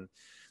symptoms, and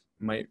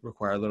might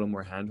require a little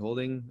more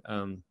hand-holding.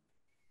 And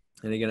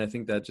again, I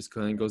think that just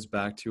kind of goes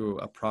back to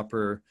a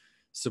proper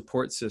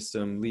support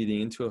system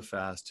leading into a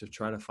fast to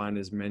try to find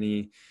as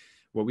many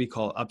what we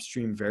call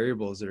upstream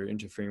variables that are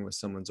interfering with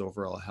someone's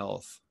overall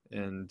health,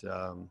 and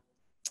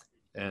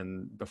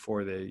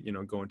before they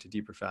go into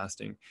deeper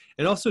fasting.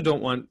 And also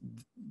don't want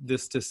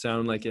this to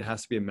sound like it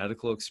has to be a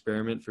medical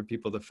experiment for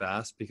people to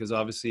fast, because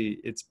obviously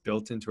it's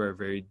built into our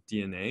very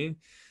DNA.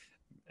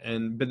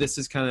 But this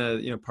is kind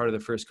of part of the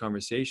first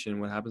conversation.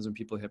 What happens when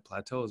people hit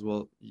plateaus?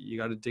 Well, you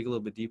got to dig a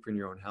little bit deeper in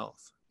your own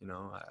health.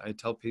 I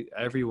tell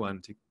everyone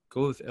to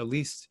go at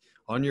least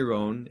on your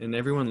own, and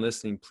everyone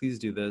listening, please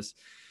do this.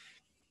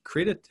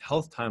 Create a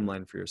health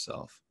timeline for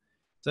yourself.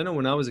 So I know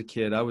when I was a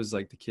kid, I was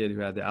like the kid who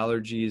had the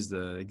allergies,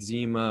 the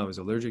eczema. I was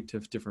allergic to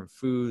different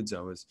foods. I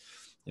was,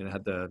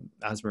 had the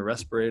asthma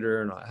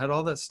respirator, and I had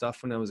all that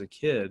stuff when I was a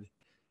kid.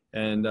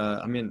 And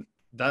I mean,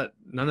 that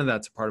none of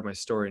that's a part of my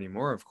story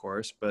anymore, of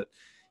course. But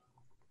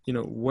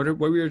what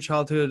were your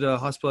childhood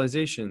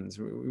hospitalizations?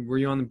 Were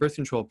you on the birth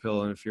control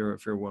pill? And if you're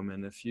a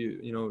woman,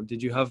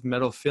 did you have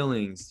metal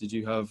fillings? Did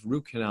you have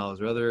root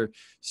canals or other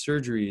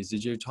surgeries?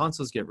 Did your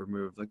tonsils get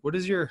removed? Like, what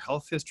does your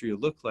health history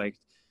look like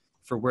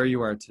for where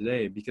you are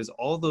today? Because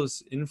all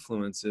those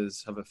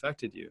influences have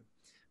affected you.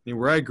 I mean,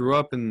 where I grew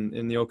up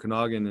in the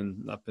Okanagan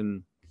and up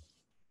in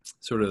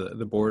sort of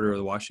the border,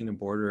 the Washington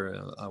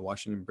border,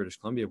 Washington, British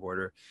Columbia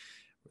border,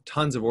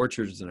 tons of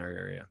orchards in our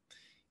area.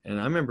 And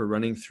I remember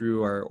running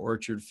through our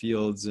orchard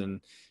fields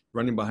and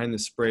running behind the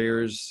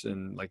sprayers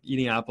and like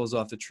eating apples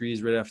off the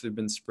trees right after they've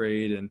been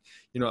sprayed. And,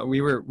 we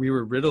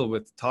were riddled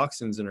with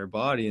toxins in our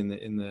body in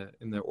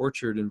the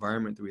orchard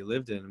environment that we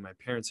lived in. And my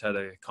parents had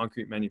a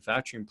concrete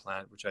manufacturing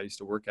plant, which I used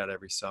to work at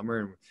every summer,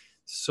 and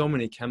so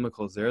many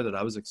chemicals there that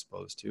I was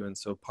exposed to. And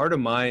so part of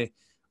my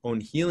own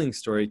healing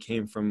story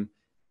came from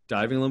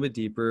diving a little bit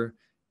deeper,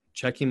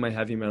 checking my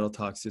heavy metal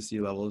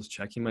toxicity levels,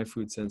 checking my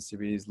food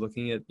sensitivities,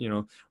 looking at,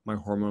 my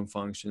hormone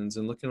functions,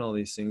 and looking at all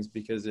these things,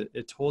 because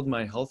it told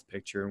my health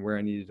picture and where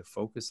I needed to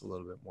focus a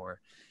little bit more,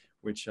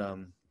 which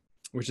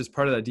is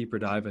part of that deeper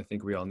dive I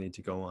think we all need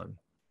to go on.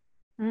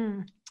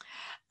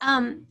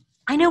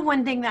 I know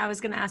one thing that I was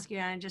going to ask you,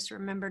 and I just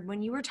remembered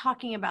when you were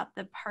talking about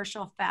the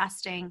partial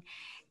fasting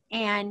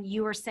and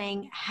you were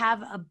saying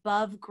have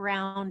above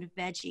ground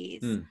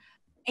veggies.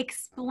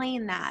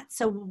 Explain that.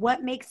 So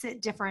what makes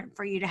it different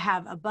for you to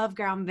have above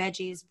ground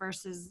veggies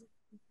versus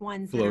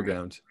ones below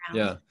ground?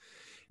 Yeah.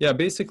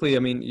 Basically, I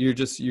mean, you're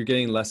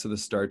getting less of the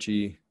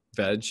starchy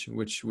veg,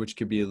 which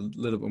could be a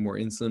little bit more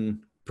insulin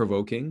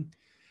provoking.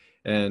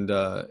 And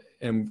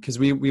because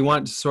we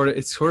want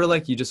it's sort of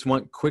like you just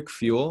want quick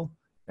fuel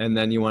and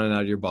then you want it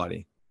out of your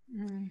body,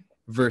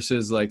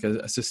 versus like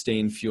a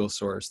sustained fuel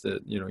source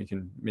that, you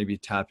can maybe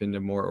tap into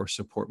more or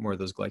support more of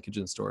those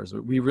glycogen stores.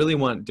 We really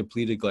want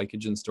depleted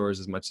glycogen stores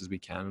as much as we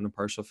can in a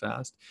partial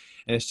fast.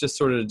 And it's just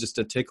sort of just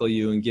to tickle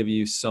you and give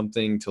you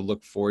something to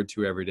look forward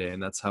to every day.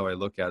 And that's how I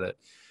look at it.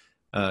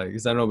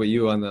 Because I don't know about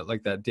you, on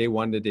that day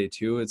 1 to day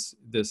 2, it's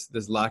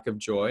this lack of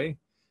joy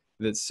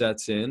that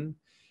sets in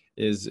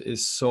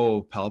is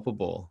so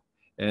palpable.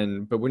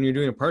 But when you're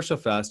doing a partial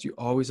fast, you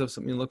always have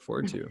something to look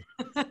forward to,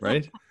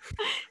 right?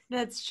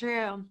 That's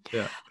true.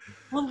 Yeah.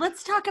 Well,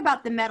 let's talk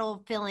about the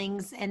metal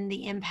fillings and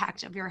the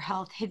impact of your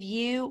health. Have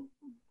you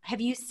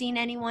seen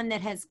anyone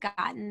that has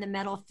gotten the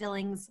metal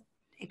fillings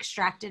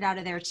extracted out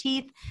of their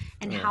teeth,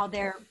 and how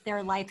their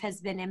life has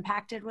been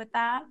impacted with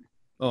that?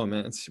 Oh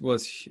man,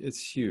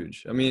 it's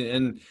huge. I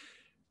mean,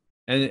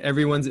 and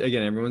everyone's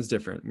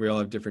different. We all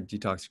have different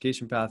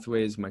detoxification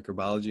pathways,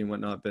 microbiology and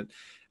whatnot. But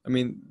I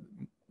mean,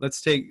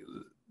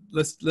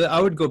 I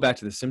would go back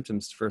to the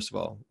symptoms first of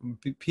all.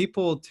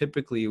 People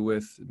typically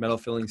with metal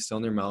fillings still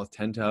in their mouth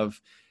tend to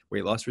have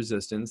weight loss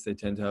resistance. They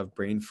tend to have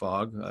brain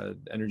fog,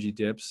 energy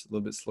dips, a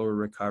little bit slower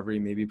recovery,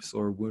 maybe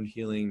slower wound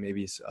healing,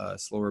 maybe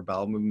slower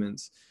bowel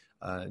movements,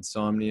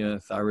 insomnia,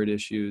 thyroid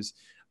issues.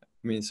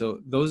 I mean, so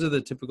those are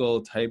the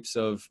typical types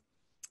of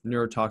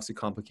neurotoxic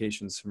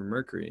complications from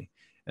mercury.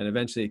 And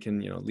eventually it can,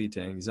 lead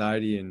to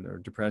anxiety or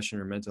depression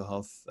or mental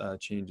health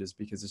changes,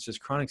 because it's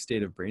just chronic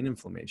state of brain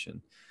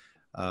inflammation.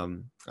 I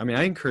mean,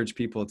 I encourage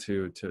people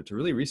to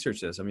really research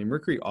this. I mean,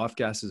 mercury off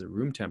gases at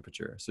room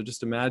temperature. So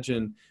just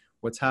imagine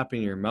what's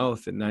happening in your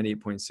mouth at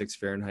 98.6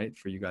 Fahrenheit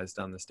for you guys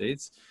down the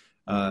States.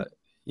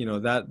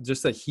 That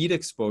just that heat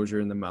exposure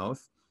in the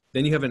mouth.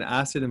 Then you have an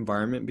acid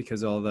environment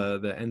because all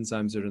the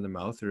enzymes that are in the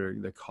mouth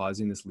they're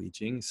causing this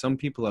leaching. Some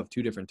people have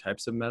 2 different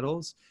types of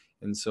metals.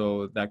 And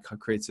so that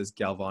creates this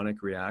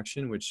galvanic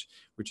reaction, which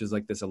is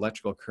like this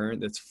electrical current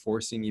that's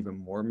forcing even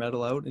more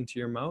metal out into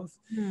your mouth.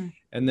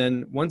 And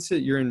then once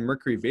you're in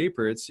mercury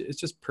vapor, it's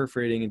just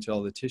perforating into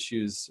all the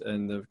tissues,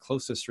 and the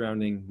closest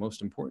surrounding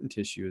most important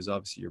tissue is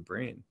obviously your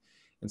brain.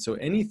 And so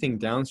anything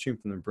downstream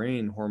from the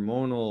brain,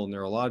 hormonal,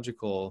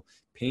 neurological,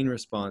 pain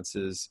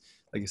responses,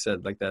 like I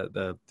said, like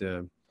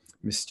the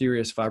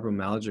mysterious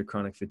fibromyalgia,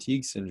 chronic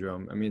fatigue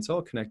syndrome. I mean, it's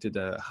all connected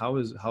to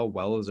how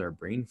well is our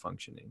brain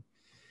functioning.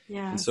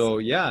 Yeah. And so,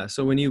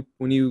 so when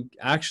you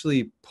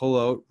actually pull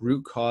out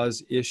root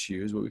cause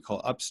issues, what we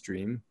call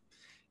upstream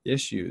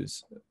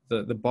issues,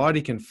 the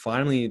body can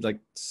finally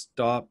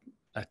stop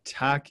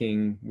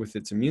attacking with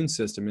its immune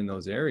system in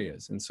those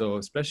areas. And so,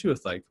 especially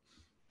with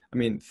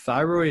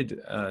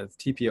thyroid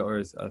TPO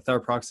or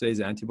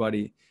thyroperoxidase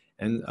antibody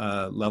and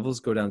levels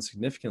go down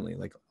significantly.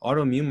 Like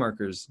autoimmune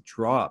markers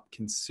drop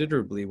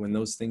considerably when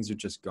those things are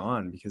just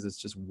gone, because it's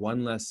just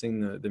one less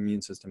thing the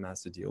immune system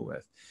has to deal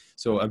with.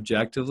 So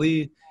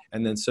objectively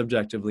and then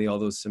subjectively, all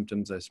those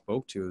symptoms I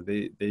spoke to,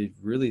 they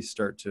really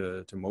start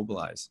to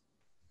mobilize.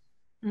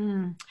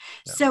 Yeah.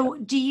 So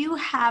do you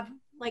have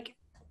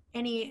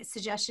any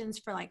suggestions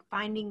for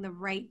finding the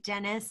right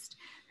dentist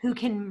who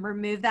can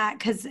remove that?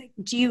 Because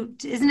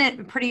isn't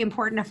it pretty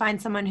important to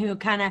find someone who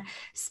kind of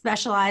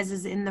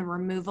specializes in the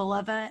removal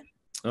of it?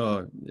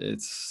 Oh,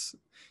 it's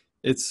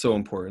so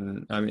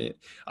important. I mean,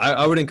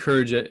 I would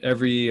encourage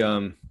every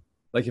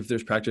if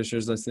there's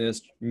practitioners listening to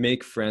this,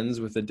 make friends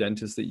with a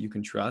dentist that you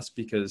can trust,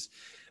 because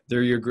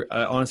they're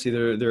honestly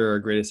they're our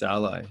greatest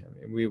ally.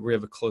 I mean, we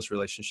have a close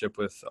relationship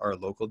with our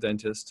local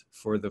dentist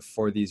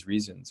for these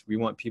reasons. We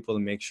want people to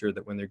make sure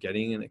that when they're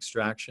getting an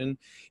extraction,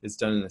 it's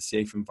done in a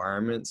safe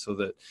environment, so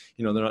that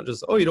they're not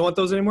just, oh, you don't want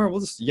those anymore, we'll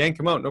just yank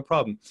them out, no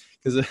problem.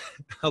 Because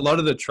a lot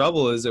of the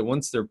trouble is that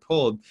once they're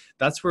pulled,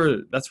 that's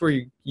where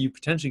you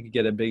potentially could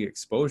get a big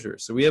exposure.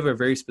 So we have a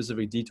very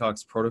specific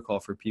detox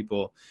protocol for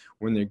people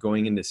when they're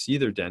going in to see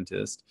their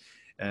dentist.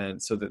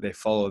 And so that they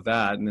follow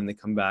that, and then they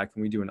come back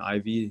and we do an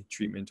IV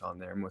treatment on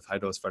them with high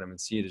dose vitamin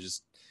C to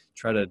just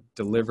try to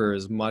deliver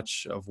as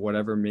much of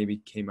whatever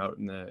maybe came out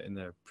in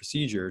the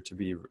procedure to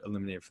be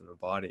eliminated from the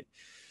body.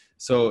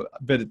 So,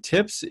 but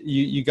tips,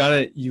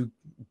 you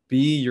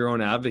be your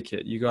own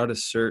advocate. You got to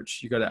search,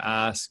 you got to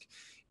ask,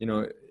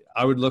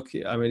 I would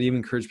even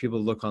encourage people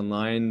to look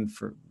online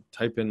for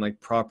type in like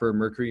proper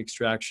mercury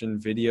extraction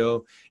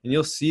video, and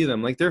you'll see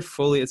them like they're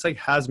fully, it's like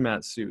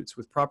hazmat suits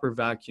with proper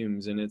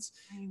vacuums, and it's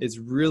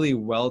really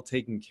well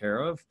taken care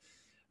of.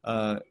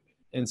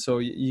 And so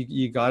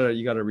you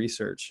gotta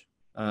research.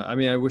 I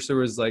mean, I wish there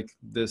was like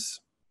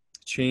this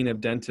chain of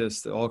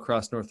dentists all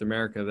across North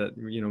America that,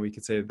 you know, we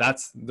could say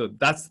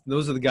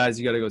those are the guys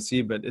you got to go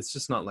see, but it's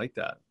just not like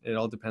that. It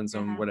all depends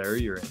on what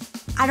area you're in.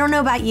 I don't know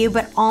about you,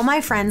 but all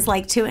my friends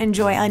like to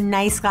enjoy a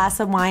nice glass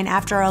of wine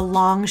after a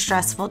long,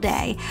 stressful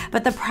day.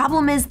 But the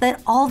problem is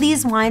that all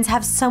these wines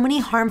have so many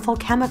harmful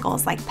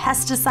chemicals like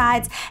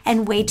pesticides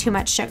and way too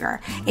much sugar.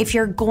 If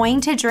you're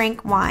going to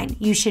drink wine,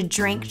 you should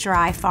drink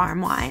dry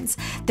farm wines.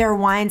 Their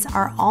wines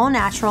are all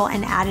natural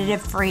and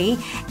additive free,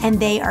 and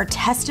they are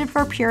tested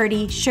for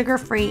purity, sugar-free,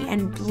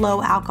 and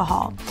low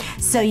alcohol.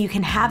 So you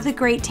can have the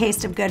great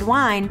taste of good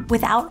wine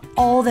without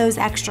all those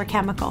extra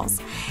chemicals.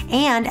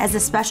 And as a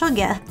special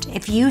gift,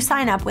 if you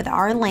sign up with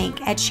our link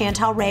at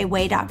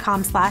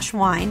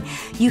chantelrayway.com/wine,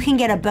 you can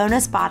get a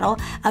bonus bottle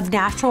of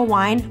natural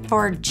wine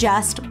for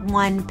just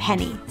 1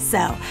 penny. So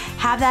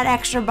have that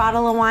extra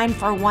bottle of wine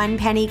for 1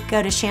 penny.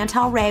 Go to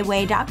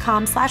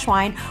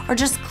chantelrayway.com/wine, or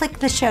just click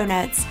the show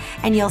notes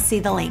and you'll see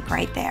the link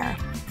right there.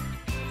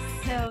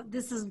 So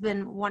this has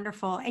been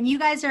wonderful. And you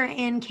guys are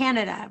in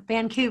Canada,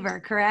 Vancouver,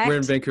 correct? We're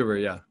in Vancouver,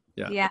 yeah.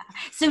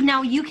 So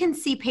now you can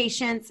see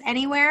patients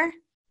anywhere?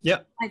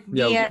 Yeah. Like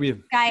via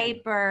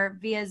Skype or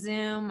via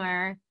Zoom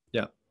or?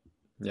 Yeah.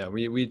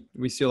 We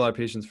see a lot of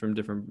patients from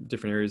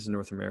different areas in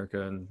North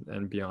America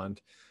and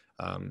beyond.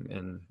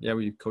 And yeah,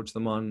 we coach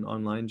them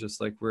online, just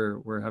like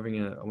we're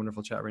having a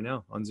wonderful chat right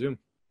now on Zoom.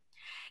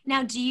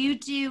 Now,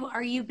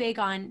 are you big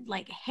on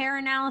like hair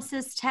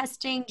analysis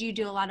testing? Do you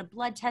do a lot of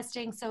blood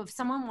testing? So if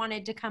someone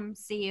wanted to come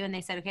see you and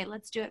they said, okay,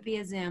 let's do it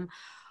via Zoom,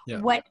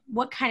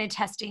 what kind of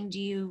testing do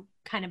you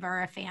kind of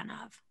are a fan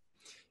of?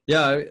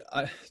 Yeah,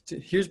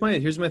 here's my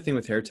thing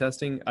with hair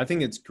testing. I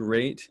think it's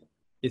great.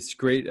 It's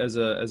great as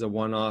a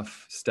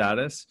one-off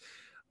status.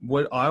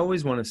 What I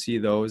always want to see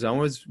though is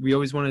we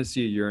always want to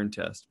see a urine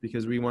test,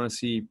 because we want to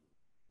see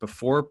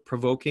before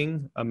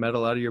provoking a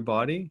metal out of your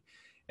body,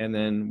 and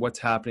then what's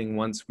happening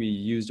once we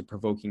used a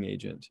provoking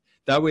agent.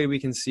 That way we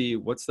can see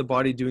what's the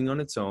body doing on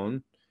its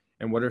own,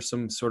 and what are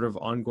some sort of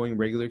ongoing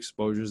regular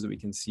exposures that we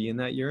can see in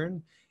that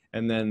urine.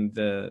 And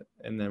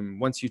then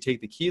once you take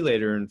the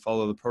chelator and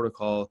follow the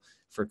protocol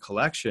for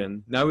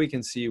collection, now we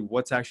can see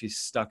what's actually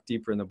stuck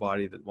deeper in the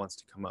body that wants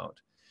to come out.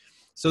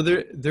 So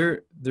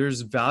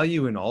there's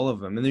value in all of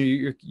them. And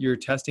then you're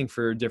testing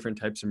for different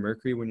types of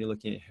mercury when you're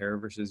looking at hair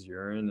versus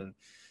urine.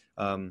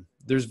 And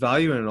there's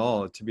value in it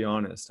all, to be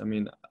honest. I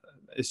mean,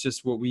 it's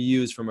just what we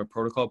use from a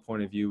protocol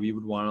point of view. We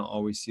would want to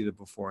always see the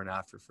before and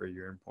after for a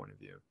urine point of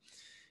view.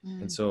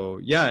 And so,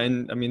 yeah.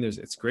 And I mean,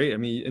 it's great. I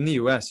mean, in the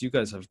US, you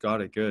guys have got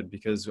it good,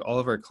 because all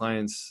of our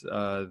clients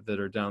that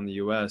are down in the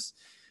US,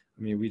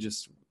 I mean,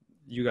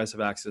 you guys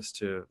have access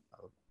to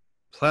a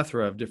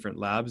plethora of different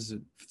labs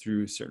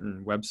through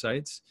certain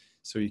websites.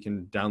 So you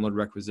can download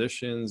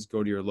requisitions,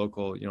 go to your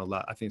local,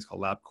 I think it's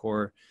called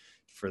LabCorp,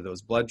 for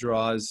those blood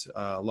draws.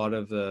 A lot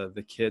of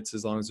the kits,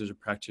 as long as there's a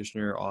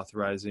practitioner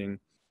authorizing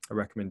a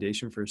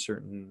recommendation for a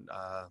certain,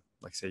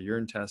 like say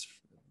urine test,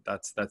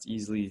 that's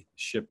easily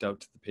shipped out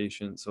to the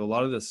patient. So a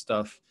lot of this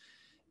stuff,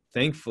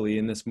 thankfully,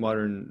 in this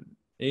modern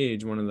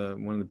age, one of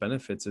the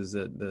benefits is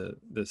that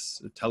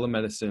this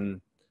telemedicine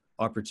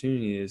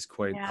opportunity is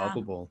quite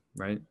palpable,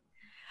 right?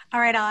 All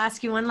right, I'll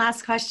ask you one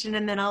last question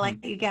and then I'll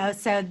let you go.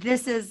 So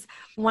this is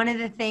one of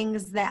the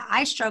things that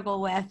I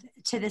struggle with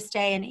to this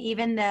day, and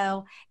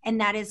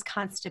that is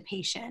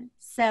constipation.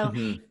 So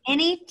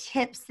any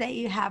tips that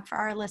you have for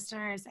our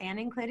listeners, and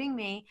including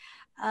me,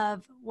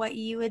 of what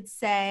you would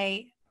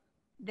say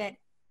that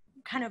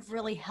kind of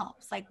really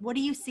helps? Like, what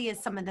do you see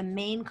as some of the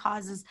main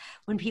causes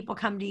when people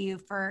come to you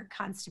for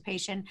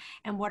constipation,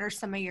 and what are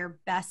some of your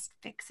best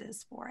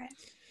fixes for it?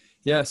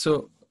 Yeah,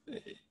 so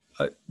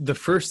the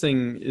first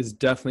thing is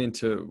definitely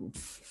to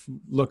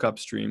look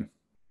upstream.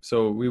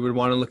 So we would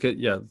want to look at,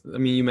 I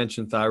mean, you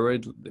mentioned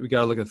thyroid. We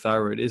got to look at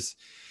thyroid. It's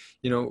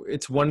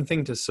one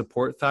thing to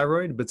support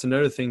thyroid, but it's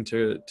another thing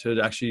to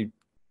actually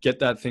get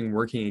that thing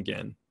working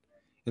again.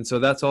 And so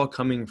that's all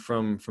coming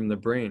from the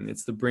brain.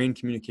 It's the brain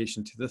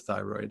communication to the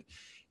thyroid.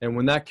 And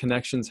when that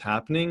connection's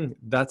happening,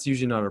 that's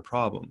usually not a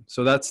problem.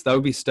 So that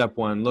would be step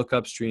one. Look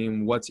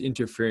upstream, what's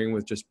interfering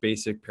with just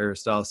basic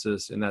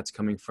peristalsis, and that's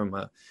coming from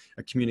a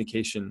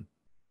communication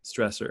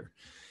stressor.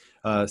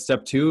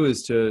 Step two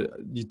is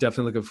you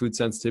definitely look at food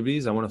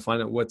sensitivities. I want to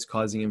find out what's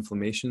causing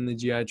inflammation in the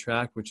GI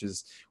tract, which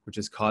is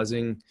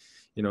causing,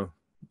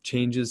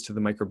 changes to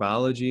the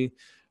microbiology.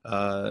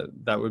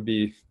 That would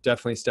be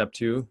definitely step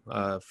two,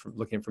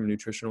 looking from a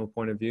nutritional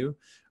point of view.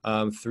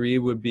 Three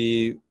would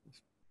be,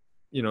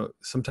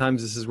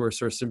 sometimes this is where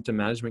sort of symptom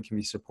management can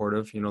be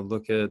supportive.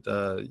 Look at,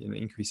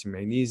 increasing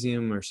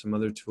magnesium or some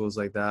other tools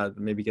like that.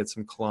 Maybe get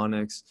some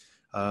colonics,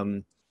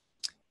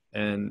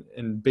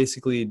 and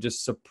basically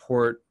just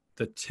support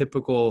the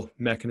typical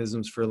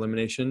mechanisms for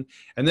elimination.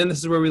 And then this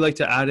is where we like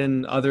to add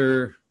in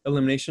other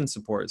elimination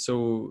support.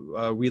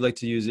 So we like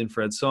to use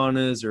infrared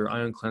saunas or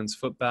ion cleanse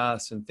foot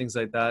baths and things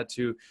like that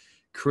to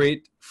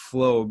create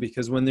flow,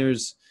 because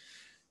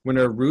when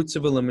our routes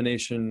of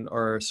elimination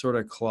are sort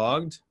of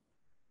clogged,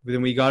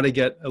 then we got to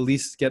at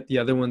least get the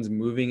other ones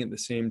moving at the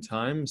same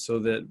time, so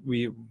that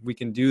we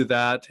can do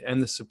that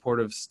and the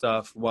supportive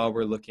stuff while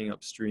we're looking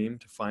upstream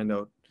to find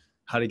out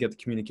how to get the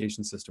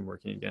communication system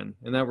working again.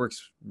 And that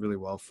works really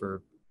well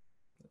for,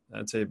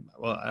 I'd say,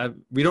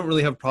 we don't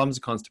really have problems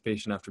with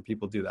constipation after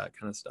people do that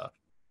kind of stuff.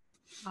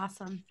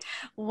 Awesome.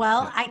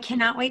 Well, yeah. I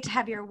cannot wait to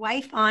have your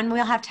wife on.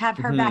 We'll have to have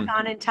her back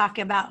on and talk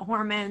about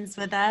hormones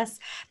with us.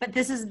 But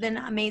this has been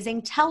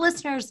amazing. Tell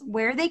listeners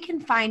where they can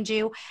find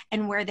you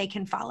and where they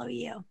can follow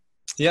you.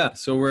 Yeah.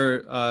 So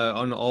we're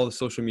on all the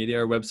social media.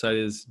 Our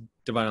website is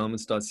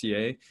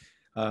divineelements.ca.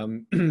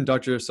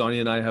 Dr. Sonia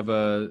and I have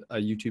a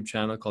YouTube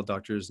channel called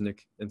Doctors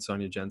Nick and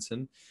Sonia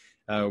Jensen.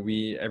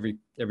 We every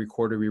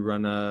quarter we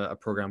run a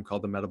program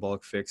called the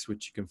Metabolic Fix,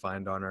 which you can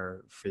find on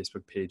our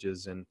Facebook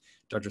pages. And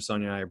Dr.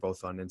 Sonia and I are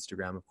both on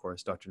Instagram, of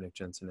course, Dr. Nick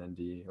Jensen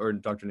ND, or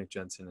Dr. Nick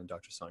Jensen and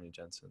Dr. Sonia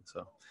Jensen.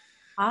 So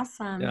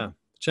awesome. Yeah.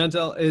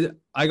 Chantel,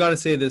 I got to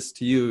say this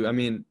to you. I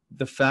mean,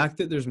 the fact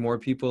that there's more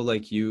people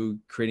like you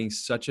creating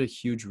such a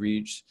huge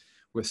reach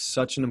with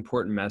such an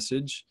important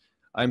message,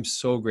 I'm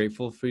so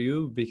grateful for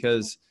you,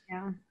 because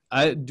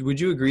would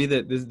you agree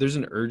that there's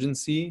an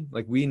urgency?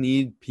 Like, we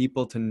need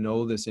people to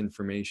know this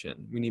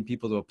information. We need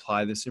people to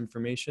apply this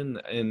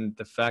information. And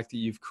the fact that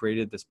you've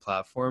created this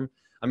platform,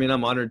 I mean,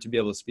 I'm honored to be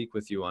able to speak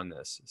with you on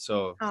this.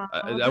 So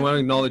I want to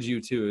acknowledge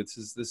you too. This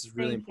is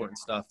really important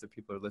stuff that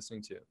people are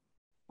listening to.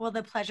 Well,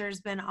 the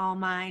pleasure's been all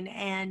mine,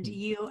 and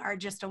you are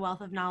just a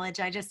wealth of knowledge.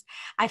 I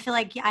feel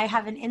like I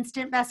have an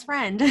instant best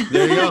friend.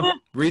 There you go.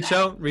 Reach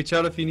out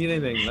if you need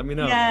anything. Let me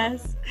know.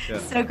 Yes. Yeah.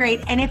 So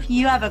great. And if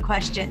you have a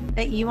question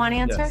that you want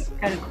answered,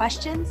 go to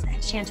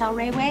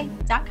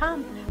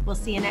questions@chantelrayway.com. We'll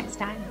see you next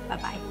time.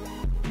 Bye-bye.